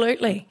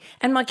 Absolutely,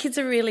 and my kids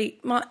are really.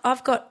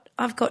 I've got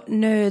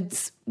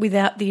nerds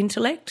without the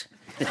intellect.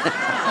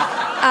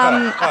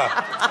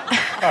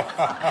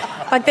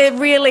 Like they're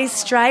really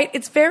straight.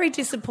 It's very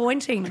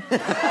disappointing.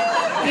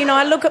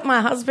 I look at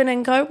my husband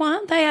and go, why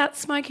aren't they out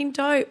smoking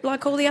dope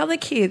like all the other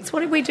kids? What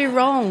did we do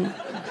wrong?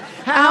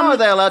 How are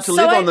they allowed to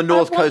live on the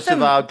north coast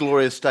of our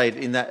glorious state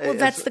in that? Well,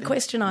 that's the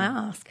question I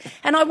ask.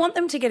 And I want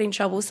them to get in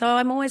trouble, so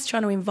I'm always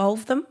trying to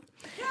involve them.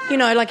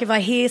 Like if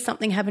I hear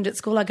something happened at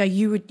school, I go,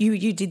 you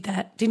did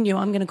that, didn't you?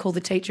 I'm going to call the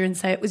teacher and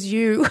say it was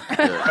you.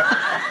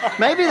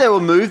 Maybe they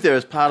were moved there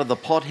as part of the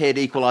pothead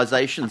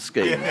equalisation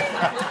scheme.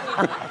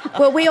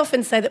 Well, we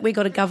often say that we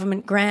got a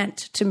government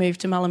grant to move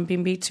to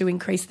Mullumbimby to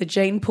increase the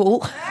gene pool.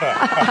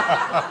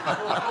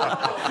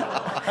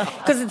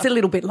 Because it's a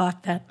little bit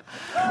like that.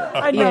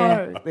 I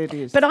know. It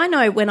is. But I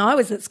know when I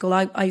was at school,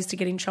 I used to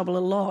get in trouble a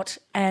lot.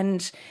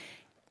 And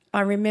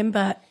I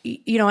remember,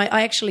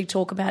 I actually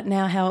talk about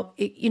now how,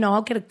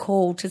 I'll get a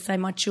call to say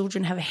my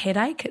children have a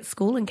headache at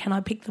school and can I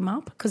pick them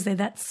up because they're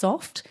that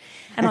soft.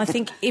 And I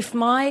think if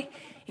my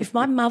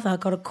mother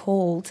got a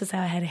call to say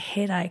I had a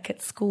headache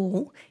at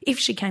school, if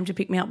she came to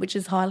pick me up, which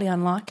is highly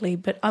unlikely,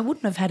 but I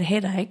wouldn't have had a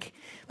headache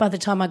by the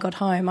time I got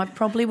home. I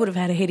probably would have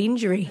had a head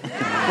injury. So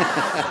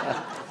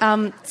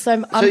I'm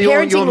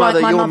parenting your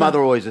like my Your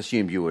mother always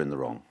assumed you were in the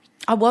wrong.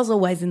 I was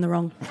always in the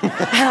wrong.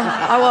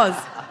 I was.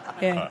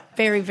 Yeah,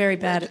 very, very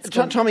bad at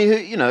school. Tommy,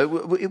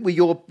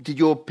 did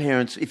your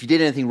parents, if you did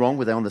anything wrong,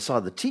 were they on the side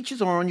of the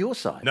teachers or on your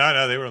side?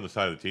 No, they were on the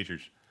side of the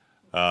teachers.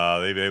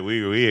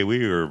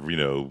 We were,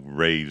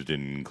 raised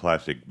in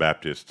classic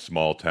Baptist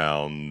small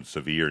town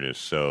severeness.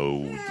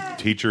 So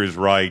teacher is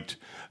right.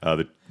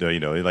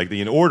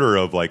 In order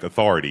of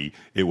authority,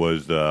 it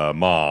was the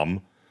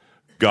mom,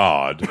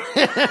 God,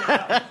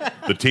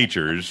 the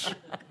teachers,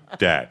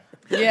 dad.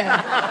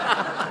 Yeah.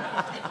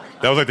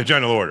 That was the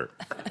general order.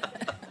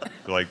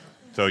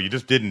 So you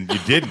just didn't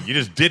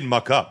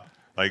muck up.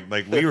 My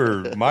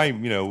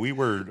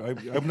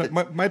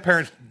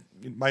parents,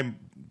 my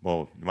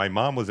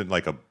mom wasn't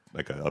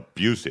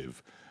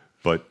abusive,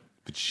 but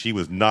she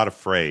was not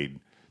afraid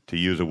to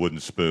use a wooden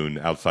spoon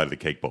outside of the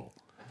cake bowl.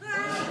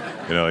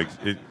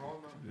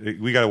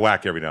 We got a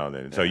whack every now and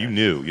then. And so you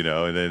knew,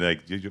 and then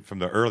from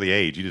the early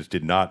age, you just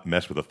did not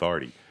mess with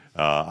authority.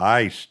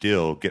 I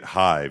still get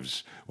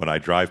hives when I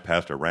drive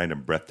past a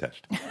random breath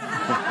test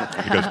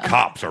because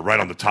cops are right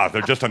on the top.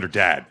 They're just under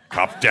dad.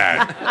 Cop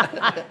dad.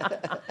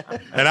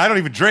 And I don't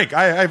even drink.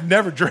 I've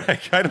never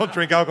drank. I don't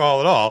drink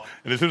alcohol at all.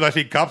 And as soon as I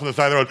see cops on the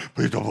side of the road,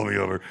 please don't pull me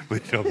over.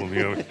 Please don't pull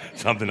me over.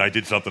 I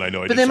did something I know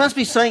I did. But there must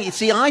be something.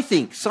 See, I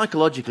think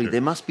psychologically there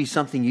must be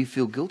something you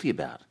feel guilty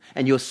about.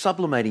 And you're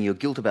sublimating your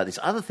guilt about this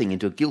other thing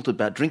into a guilt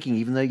about drinking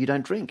even though you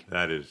don't drink.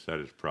 That is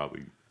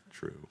probably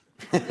true.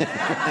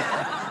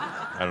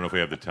 I don't know if we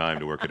have the time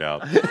to work it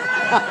out in the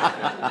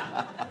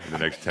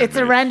next 10 minutes. It's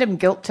a random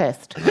guilt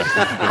test.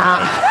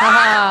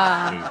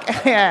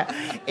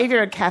 Yeah. If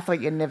you're a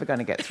Catholic, you're never going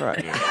to get through.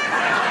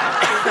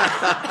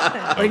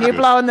 When you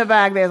blow in the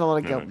bag, there's a lot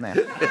of guilt in there.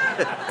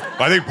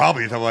 I think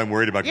probably that's why I'm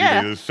worried about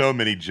comedy. There's so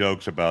many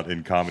jokes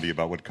in comedy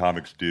about what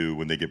comics do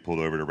when they get pulled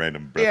over to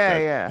random breath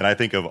test. Yeah. And I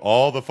think of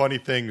all the funny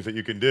things that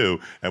you can do,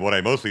 and what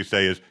I mostly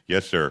say is,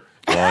 yes, sir.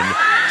 1,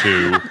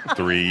 2,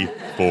 3,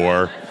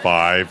 4,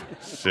 5,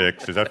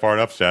 6. Is that far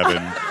enough? 7,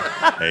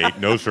 8.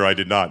 No, sir, I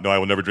did not. No, I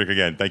will never drink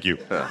again. Thank you.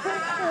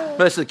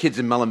 Most of the kids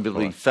in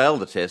Mullumbimby fail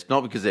the test,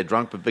 not because they're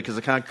drunk, but because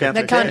they can't count.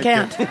 They can't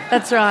count.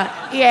 That's right.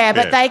 Yeah,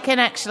 but they can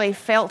actually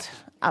felt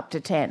up to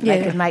 10. Yeah.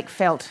 They can make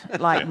felt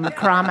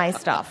macrame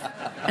stuff.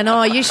 And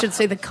you should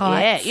see the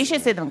kites. Yeah, you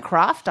should see them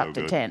craft up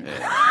to 10.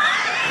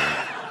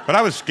 Yeah. But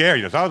I was scared.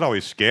 I was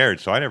always scared,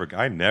 so I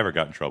never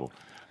got in trouble.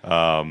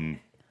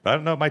 I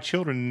don't know. My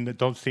children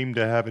don't seem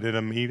to have it in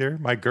them either.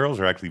 My girls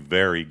are actually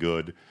very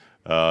good.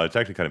 It's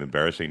actually kind of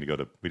embarrassing to go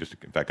to. We just,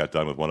 in fact, got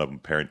done with one of them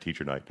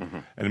parent-teacher night,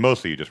 and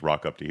mostly you just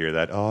rock up to hear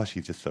that. Oh,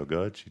 she's just so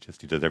good. She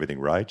does everything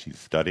right. She's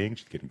studying.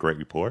 She's getting great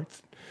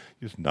reports.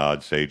 You just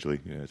nod sagely.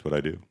 Yeah, that's what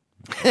I do.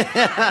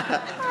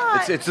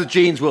 It's the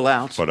genes will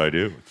out. It's what I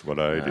do. It's what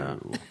I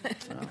do.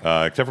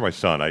 Except for my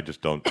son, I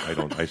just don't.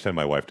 I send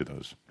my wife to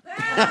those.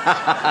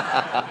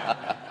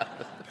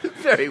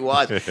 Very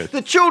wise.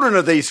 The children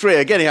of these three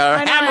are getting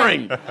a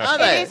hammering, aren't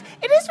they?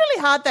 It is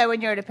really hard, though,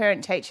 when you're at a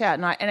parent-teacher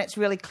and it's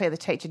really clear the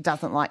teacher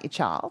doesn't like your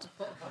child.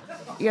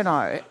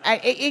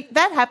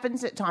 That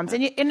happens at times.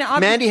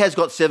 Mandy has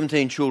got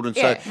 17 children,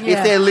 so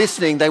if they're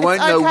listening, they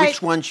won't know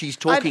which one she's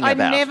talking about.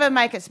 I never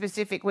make it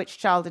specific which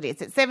child it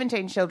is. It's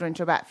 17 children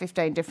to about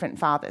 15 different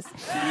fathers.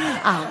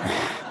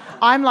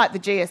 I'm like the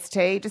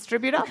GST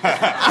distributor.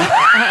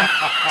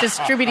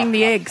 Distributing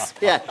the eggs.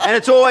 Yeah, and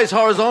it's always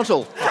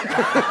horizontal.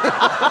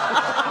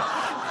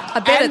 I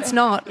bet it's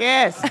not.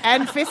 Yes,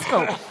 and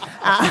fiscal. There's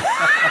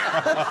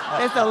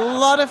a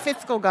lot of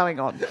fiscal going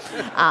on.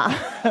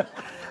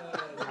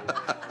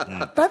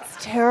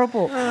 That's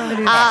terrible. It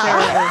is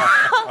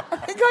terrible.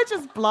 think I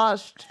just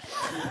blushed.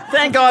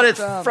 Thank God it's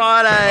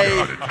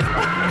Friday.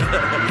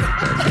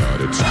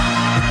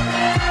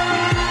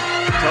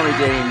 Tommy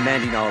Dean,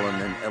 Mandy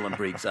Nolan and Ellen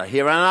Briggs are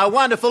here, and our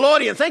wonderful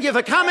audience. Thank you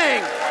for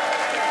coming.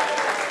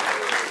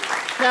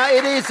 Now,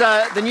 it is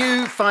the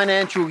new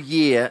financial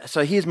year,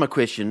 so here's my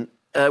question.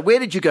 Where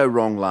did you go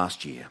wrong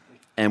last year?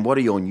 And what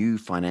are your new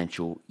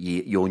financial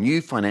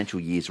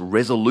year's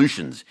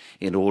resolutions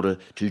in order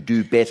to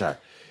do better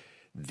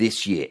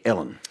this year?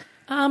 Ellen?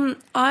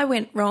 I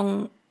went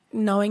wrong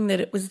knowing that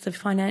it was the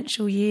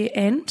financial year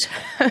end.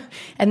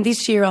 And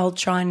this year I'll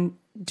try and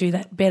do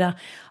that better.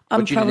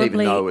 But you didn't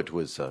even know it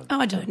was...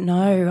 I don't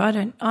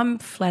know. I'm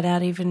flat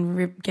out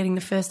even getting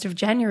the 1st of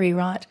January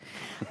right.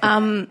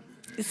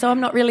 So I'm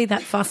not really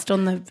that fussed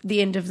on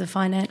the end of the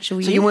financial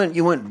year. So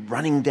you weren't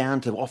running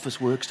down to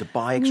Officeworks to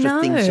buy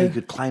extra things so you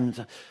could claim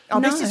them?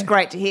 This is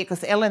great to hear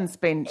because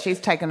she's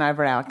taken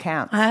over our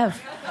account. I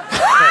have.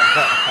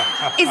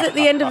 Is it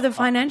the end of the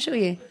financial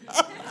year?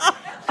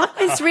 I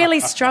always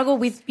really struggle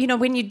with,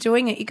 when you're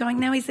doing it, you're going,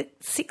 now is it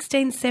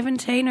 16,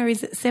 17 or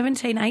is it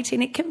 17,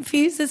 18? It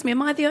confuses me.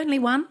 Am I the only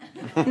one?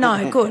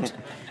 No,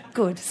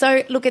 good.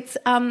 So, look, it's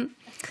I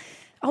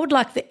would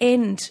like the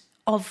end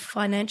of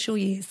financial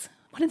years.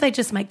 Why don't they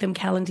just make them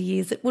calendar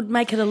years? It would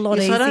make it a lot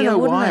easier, I don't know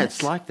why it?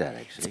 It's like that,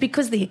 actually. It's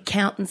because the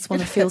accountants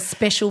want to feel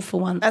special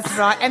for once. That's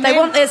right. And they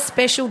want their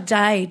special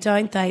day,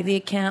 don't they, the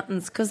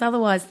accountants? Because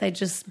otherwise they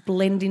just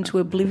blend into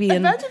oblivion.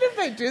 Imagine if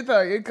they do,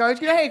 though. You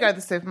know how you go to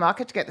the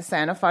supermarket to get the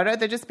Santa photo?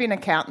 There'd just be an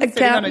accountant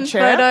sitting on a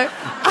chair. Photo.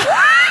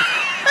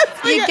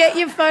 You get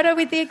your photo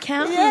with the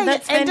accountant. Yeah,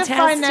 that's end fantastic.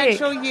 End of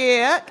financial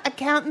year,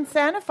 accountant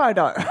Santa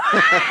photo.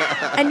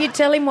 And you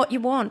tell him what you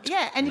want.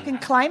 Yeah, and you can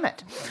claim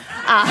it.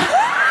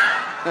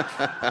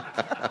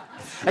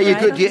 Are you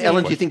good,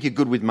 Ellen? Do you think you're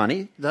good with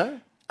money, though?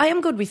 I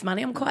am good with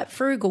money. I'm quite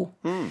frugal.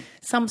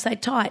 Some say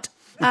tight.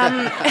 So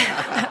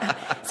I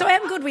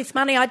am good with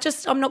money.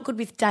 I'm not good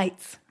with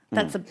dates.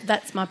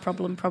 That's my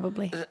problem,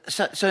 probably.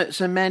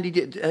 So Mandy,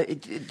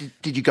 did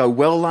you go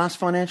well last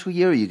financial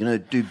year? Are you going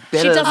to do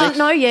better? She doesn't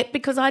know yet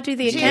because I do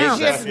the accounts.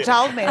 She hasn't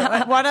told me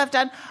what I've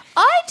done.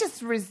 I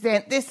just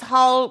resent this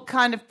whole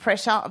kind of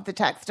pressure of the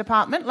tax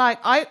department. Like,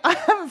 I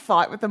have a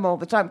fight with them all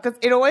the time because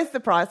it always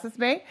surprises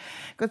me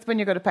because when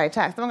you've got to pay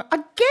tax, I'm like,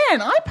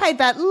 again, I paid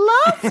that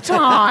last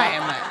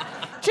time.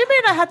 Do you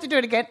mean I have to do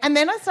it again? And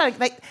then I started,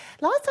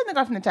 last time the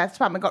guy from the tax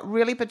department got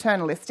really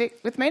paternalistic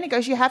with me and he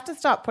goes, you have to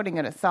start putting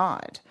it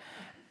aside.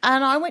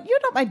 And I went,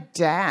 you're not my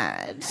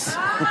dad.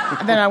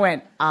 And then I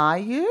went, are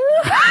you?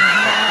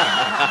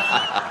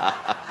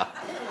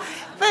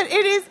 But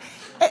it is...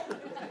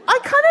 I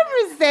kind of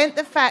resent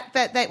the fact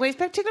that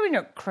particularly when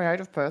you're a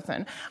creative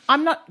person,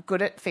 I'm not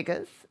good at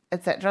figures,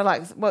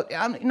 etc.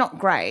 I'm not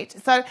great.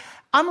 So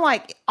I'm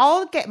like,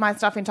 I'll get my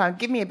stuff in time,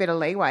 give me a bit of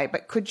leeway,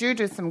 but could you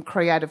do some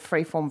creative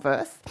freeform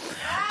verse?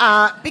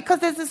 Because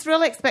there's this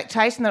real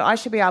expectation that I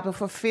should be able to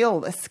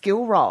fulfil a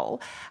skill role,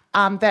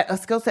 a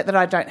skill set that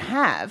I don't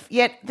have,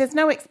 yet there's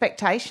no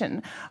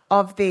expectation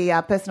of the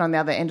person on the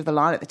other end of the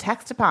line at the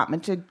tax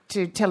department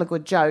to tell a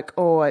good joke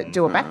or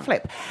do a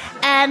backflip.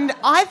 And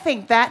I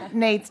think that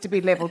needs to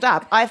be levelled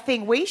up. I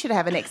think we should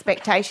have an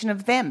expectation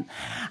of them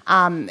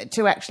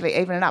to actually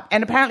even it up.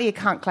 And apparently you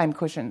can't claim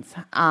cushions,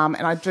 and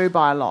I do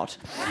buy a lot.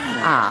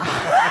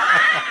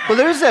 Well,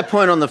 there is that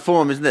point on the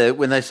form, isn't there,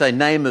 when they say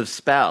name of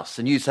spouse,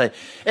 and you say,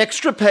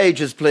 extra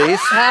pages, please.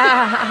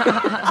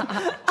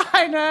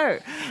 I know.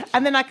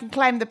 And then I can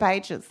claim the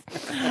pages.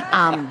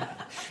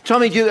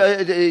 Tommy,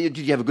 did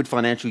you have a good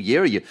financial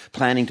year? Are you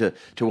planning to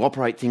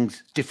operate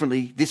things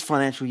differently this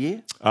financial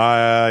year?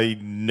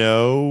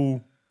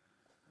 No.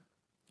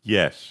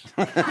 Yes.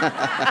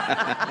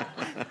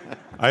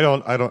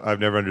 I've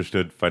never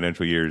understood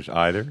financial years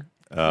either.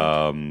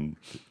 It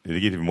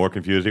gets even more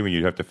confusing when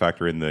you have to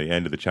factor in the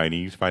end of the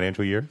Chinese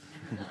financial year.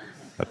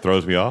 That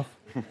throws me off.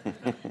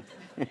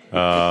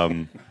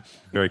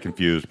 Very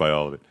confused by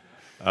all of it.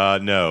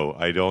 No,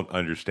 I don't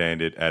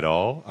understand it at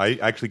all. I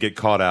actually get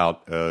caught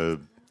out.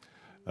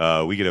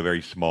 We get a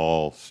very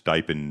small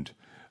stipend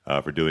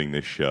for doing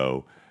this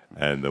show,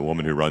 and the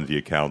woman who runs the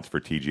accounts for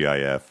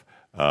TGIF,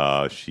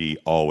 she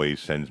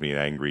always sends me an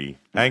angry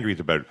is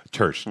about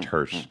terse,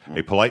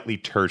 a politely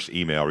terse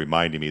email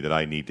reminding me that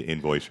I need to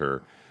invoice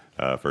her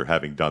for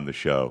having done the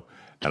show.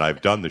 And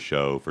I've done the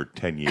show for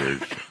 10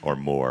 years or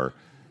more.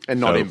 And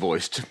not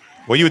invoiced.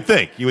 Well, you would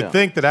think. You would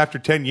think that after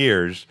 10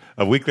 years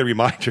of weekly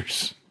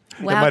reminders...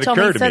 Wow,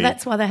 Tommy, so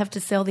that's why they have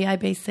to sell the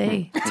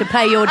ABC, to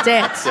pay your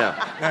debt.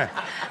 Yeah.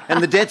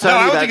 And the debt's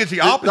only I think it's the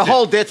opposite. The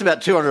whole debt's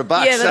about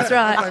 $200. Yeah, that's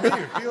right. I mean,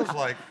 it feels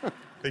like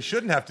they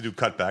shouldn't have to do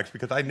cutbacks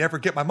because I never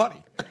get my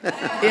money.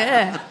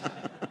 Yeah.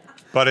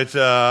 But it's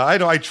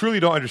I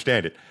truly don't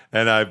understand it.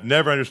 And I've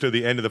never understood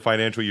the end of the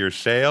financial year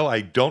sale.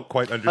 I don't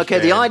quite understand. Okay,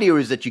 the idea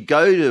is that you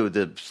go to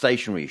the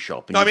stationery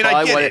shop and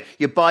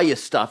you buy your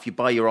stuff,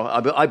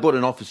 I bought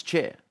an office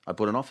chair.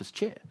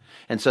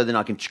 And so then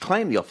I can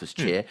claim the office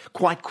chair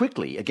quite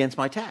quickly against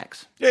my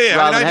tax.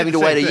 Rather than having to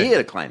wait a year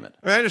to claim it.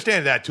 I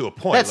understand that to a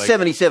point. That's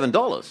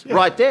 $77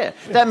 right there.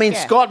 That means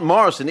Scott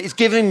Morrison is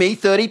giving me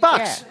 $30.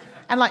 Yeah.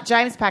 And like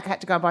James Packer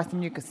had to go and buy some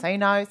new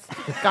casinos.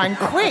 Going,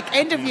 quick,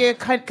 end of year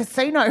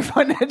casino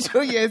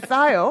financial year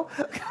sale.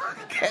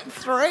 Get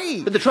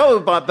 3. But the trouble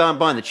with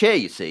buying the chair,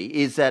 you see,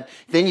 is that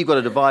then you've got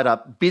to divide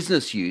up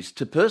business use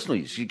to personal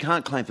use. You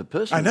can't claim for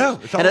personal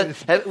use. I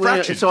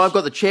know. So I've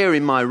got the chair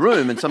in my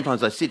room, and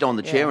sometimes I sit on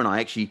the chair and I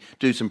actually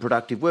do some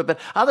productive work. But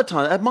other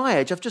times, at my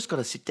age, I've just got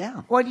to sit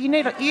down. Well,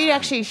 you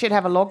actually should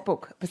have a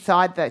logbook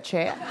beside the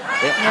chair.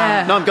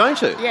 No, I'm going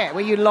to. Yeah,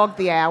 where you log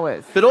the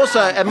hours. But also,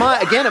 at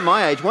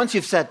my age, once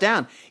you've sat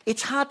down,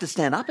 it's hard to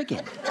stand up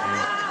again.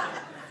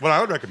 What I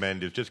would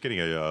recommend is just getting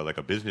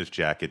a business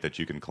jacket that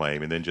you can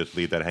claim and then just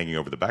leave that hanging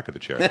over the back of the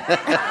chair.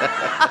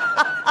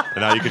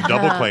 And now you can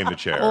double claim the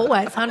chair.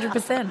 Always,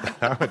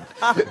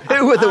 100%.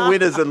 Who were the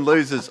winners and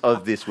losers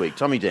of this week?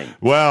 Tommy Dean.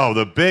 Well,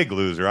 the big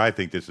loser, I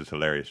think this is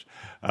hilarious.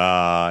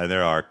 And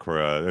there are,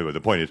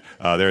 the point is,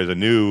 there is a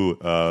new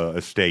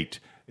estate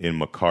in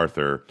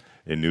MacArthur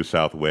in New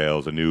South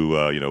Wales, a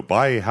new,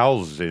 buy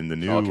houses in the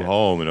new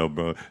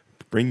home,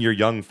 bring your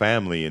young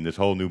family, and this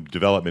whole new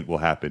development will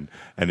happen.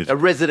 And it's a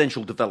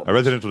residential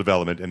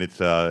development. And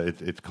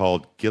it's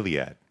called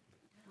Gilead.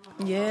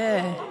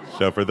 Yeah.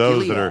 So for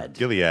those that are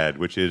Gilead,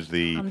 which is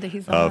the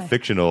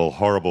fictional,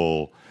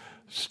 horrible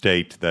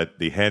state that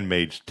The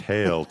Handmaid's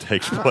Tale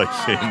takes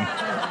place in.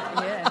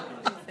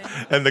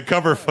 And the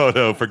cover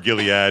photo for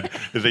Gilead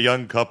is a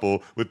young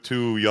couple with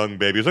 2 young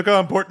babies. Look how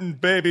important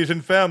babies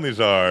and families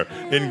are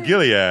in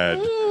Gilead.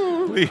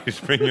 Please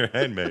bring your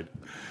handmaid.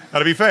 Now,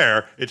 to be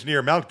fair, it's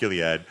near Mount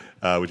Gilead,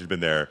 which has been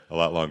there a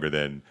lot longer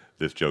than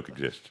this joke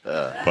exists.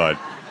 But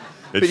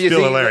it's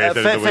still hilarious.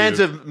 Fans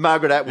of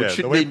Margaret Atwood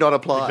should need not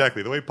apply.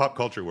 Exactly, the way pop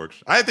culture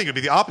works. I think it'd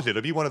be the opposite.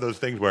 It'd be one of those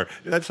things where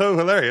that's so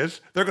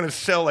hilarious, they're going to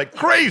sell like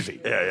crazy.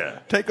 Yeah.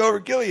 Take over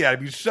Gilead. It'd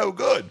be so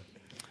good.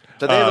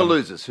 So they're the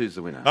losers. Who's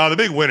the winner? The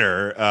big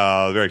winner,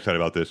 very excited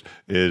about this,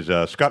 is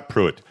Scott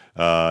Pruitt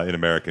in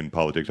American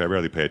politics. I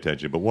rarely pay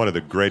attention, but one of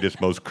the greatest,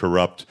 most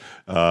corrupt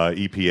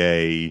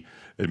EPA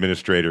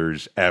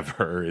administrators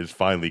ever is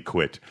finally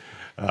quit.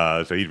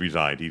 So he's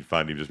resigned. He's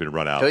just been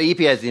run out. So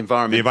EPA is the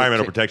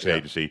Environmental Protection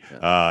Agency.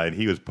 And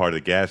he was part of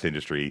the gas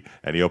industry,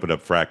 and he opened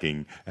up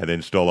fracking and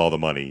then stole all the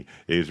money.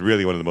 It is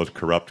really one of the most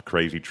corrupt,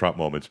 crazy Trump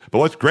moments. But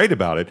what's great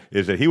about it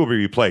is that he will be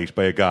replaced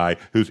by a guy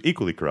who's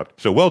equally corrupt.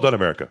 So well done,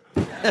 America.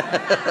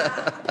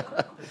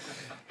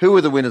 Who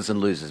were the winners and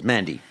losers?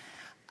 Mandy.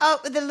 Oh,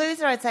 the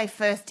loser I'd say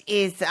first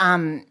is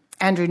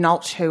Andrew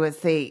Nolch, who was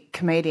the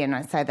comedian.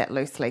 I say that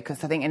loosely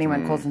because I think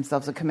anyone calls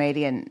themselves a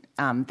comedian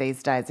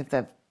these days if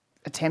they've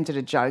attempted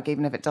a joke,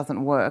 even if it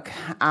doesn't work.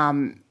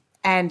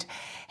 And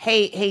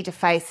he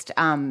defaced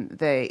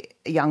the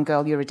young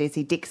girl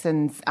Eurydice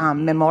Dixon's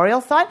memorial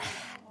site,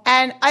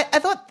 and I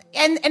thought,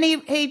 and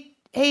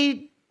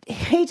he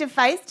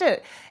defaced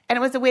it. And it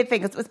was a weird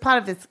thing because it was part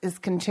of this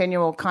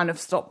continual kind of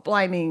stop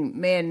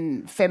blaming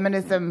men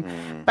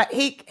feminism. But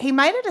he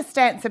made it a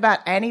stance about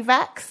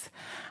anti-vax.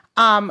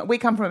 We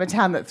come from a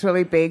town that's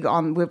really big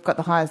on, we've got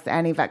the highest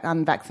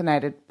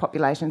unvaccinated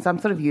population, so I'm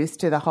sort of used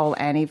to the whole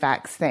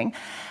anti-vax thing.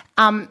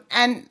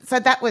 And so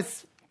that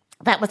was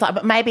like,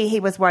 but maybe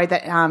he was worried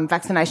that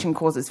vaccination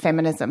causes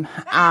feminism.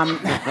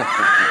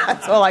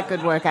 That's all I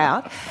could work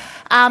out.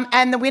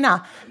 And the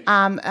winner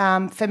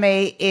for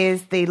me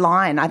is the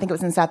lion. I think it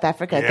was in South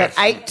Africa that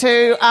ate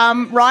 2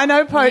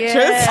 rhino poachers.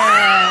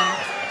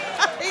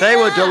 Yeah. They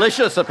were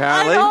delicious,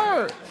 apparently. I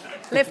know.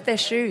 Left their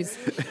shoes.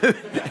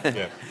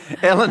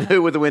 Ellen,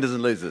 who were the winners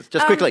and losers?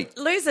 Just quickly.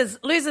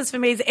 Losers for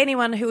me is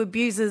anyone who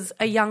abuses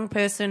a young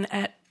person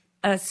at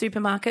a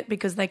supermarket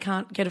because they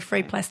can't get a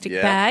free plastic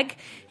bag.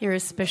 You're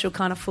a special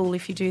kind of fool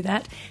if you do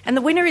that. And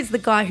the winner is the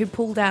guy who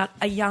pulled out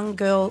a young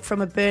girl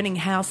from a burning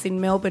house in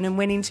Melbourne, and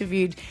when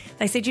interviewed,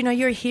 they said,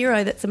 you're a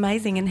hero, that's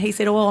amazing. And he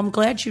said, I'm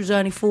glad she was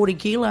only 40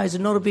 kilos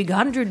and not a big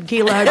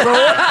 100-kilo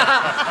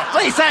broad.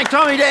 Please thank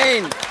Tommy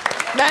Dean,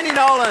 Mandy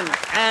Nolan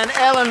and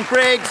Ellen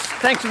Briggs.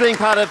 Thanks for being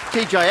part of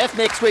TJF.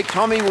 Next week,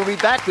 Tommy will be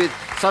back with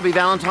Subby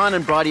Valentine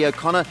and Bridie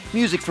O'Connor.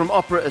 Music from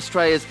Opera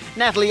Australia's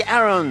Natalie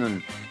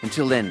Aaron.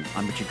 Until then,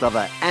 I'm Richard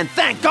Glover, and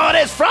thank God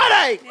it's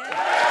Friday! Yeah.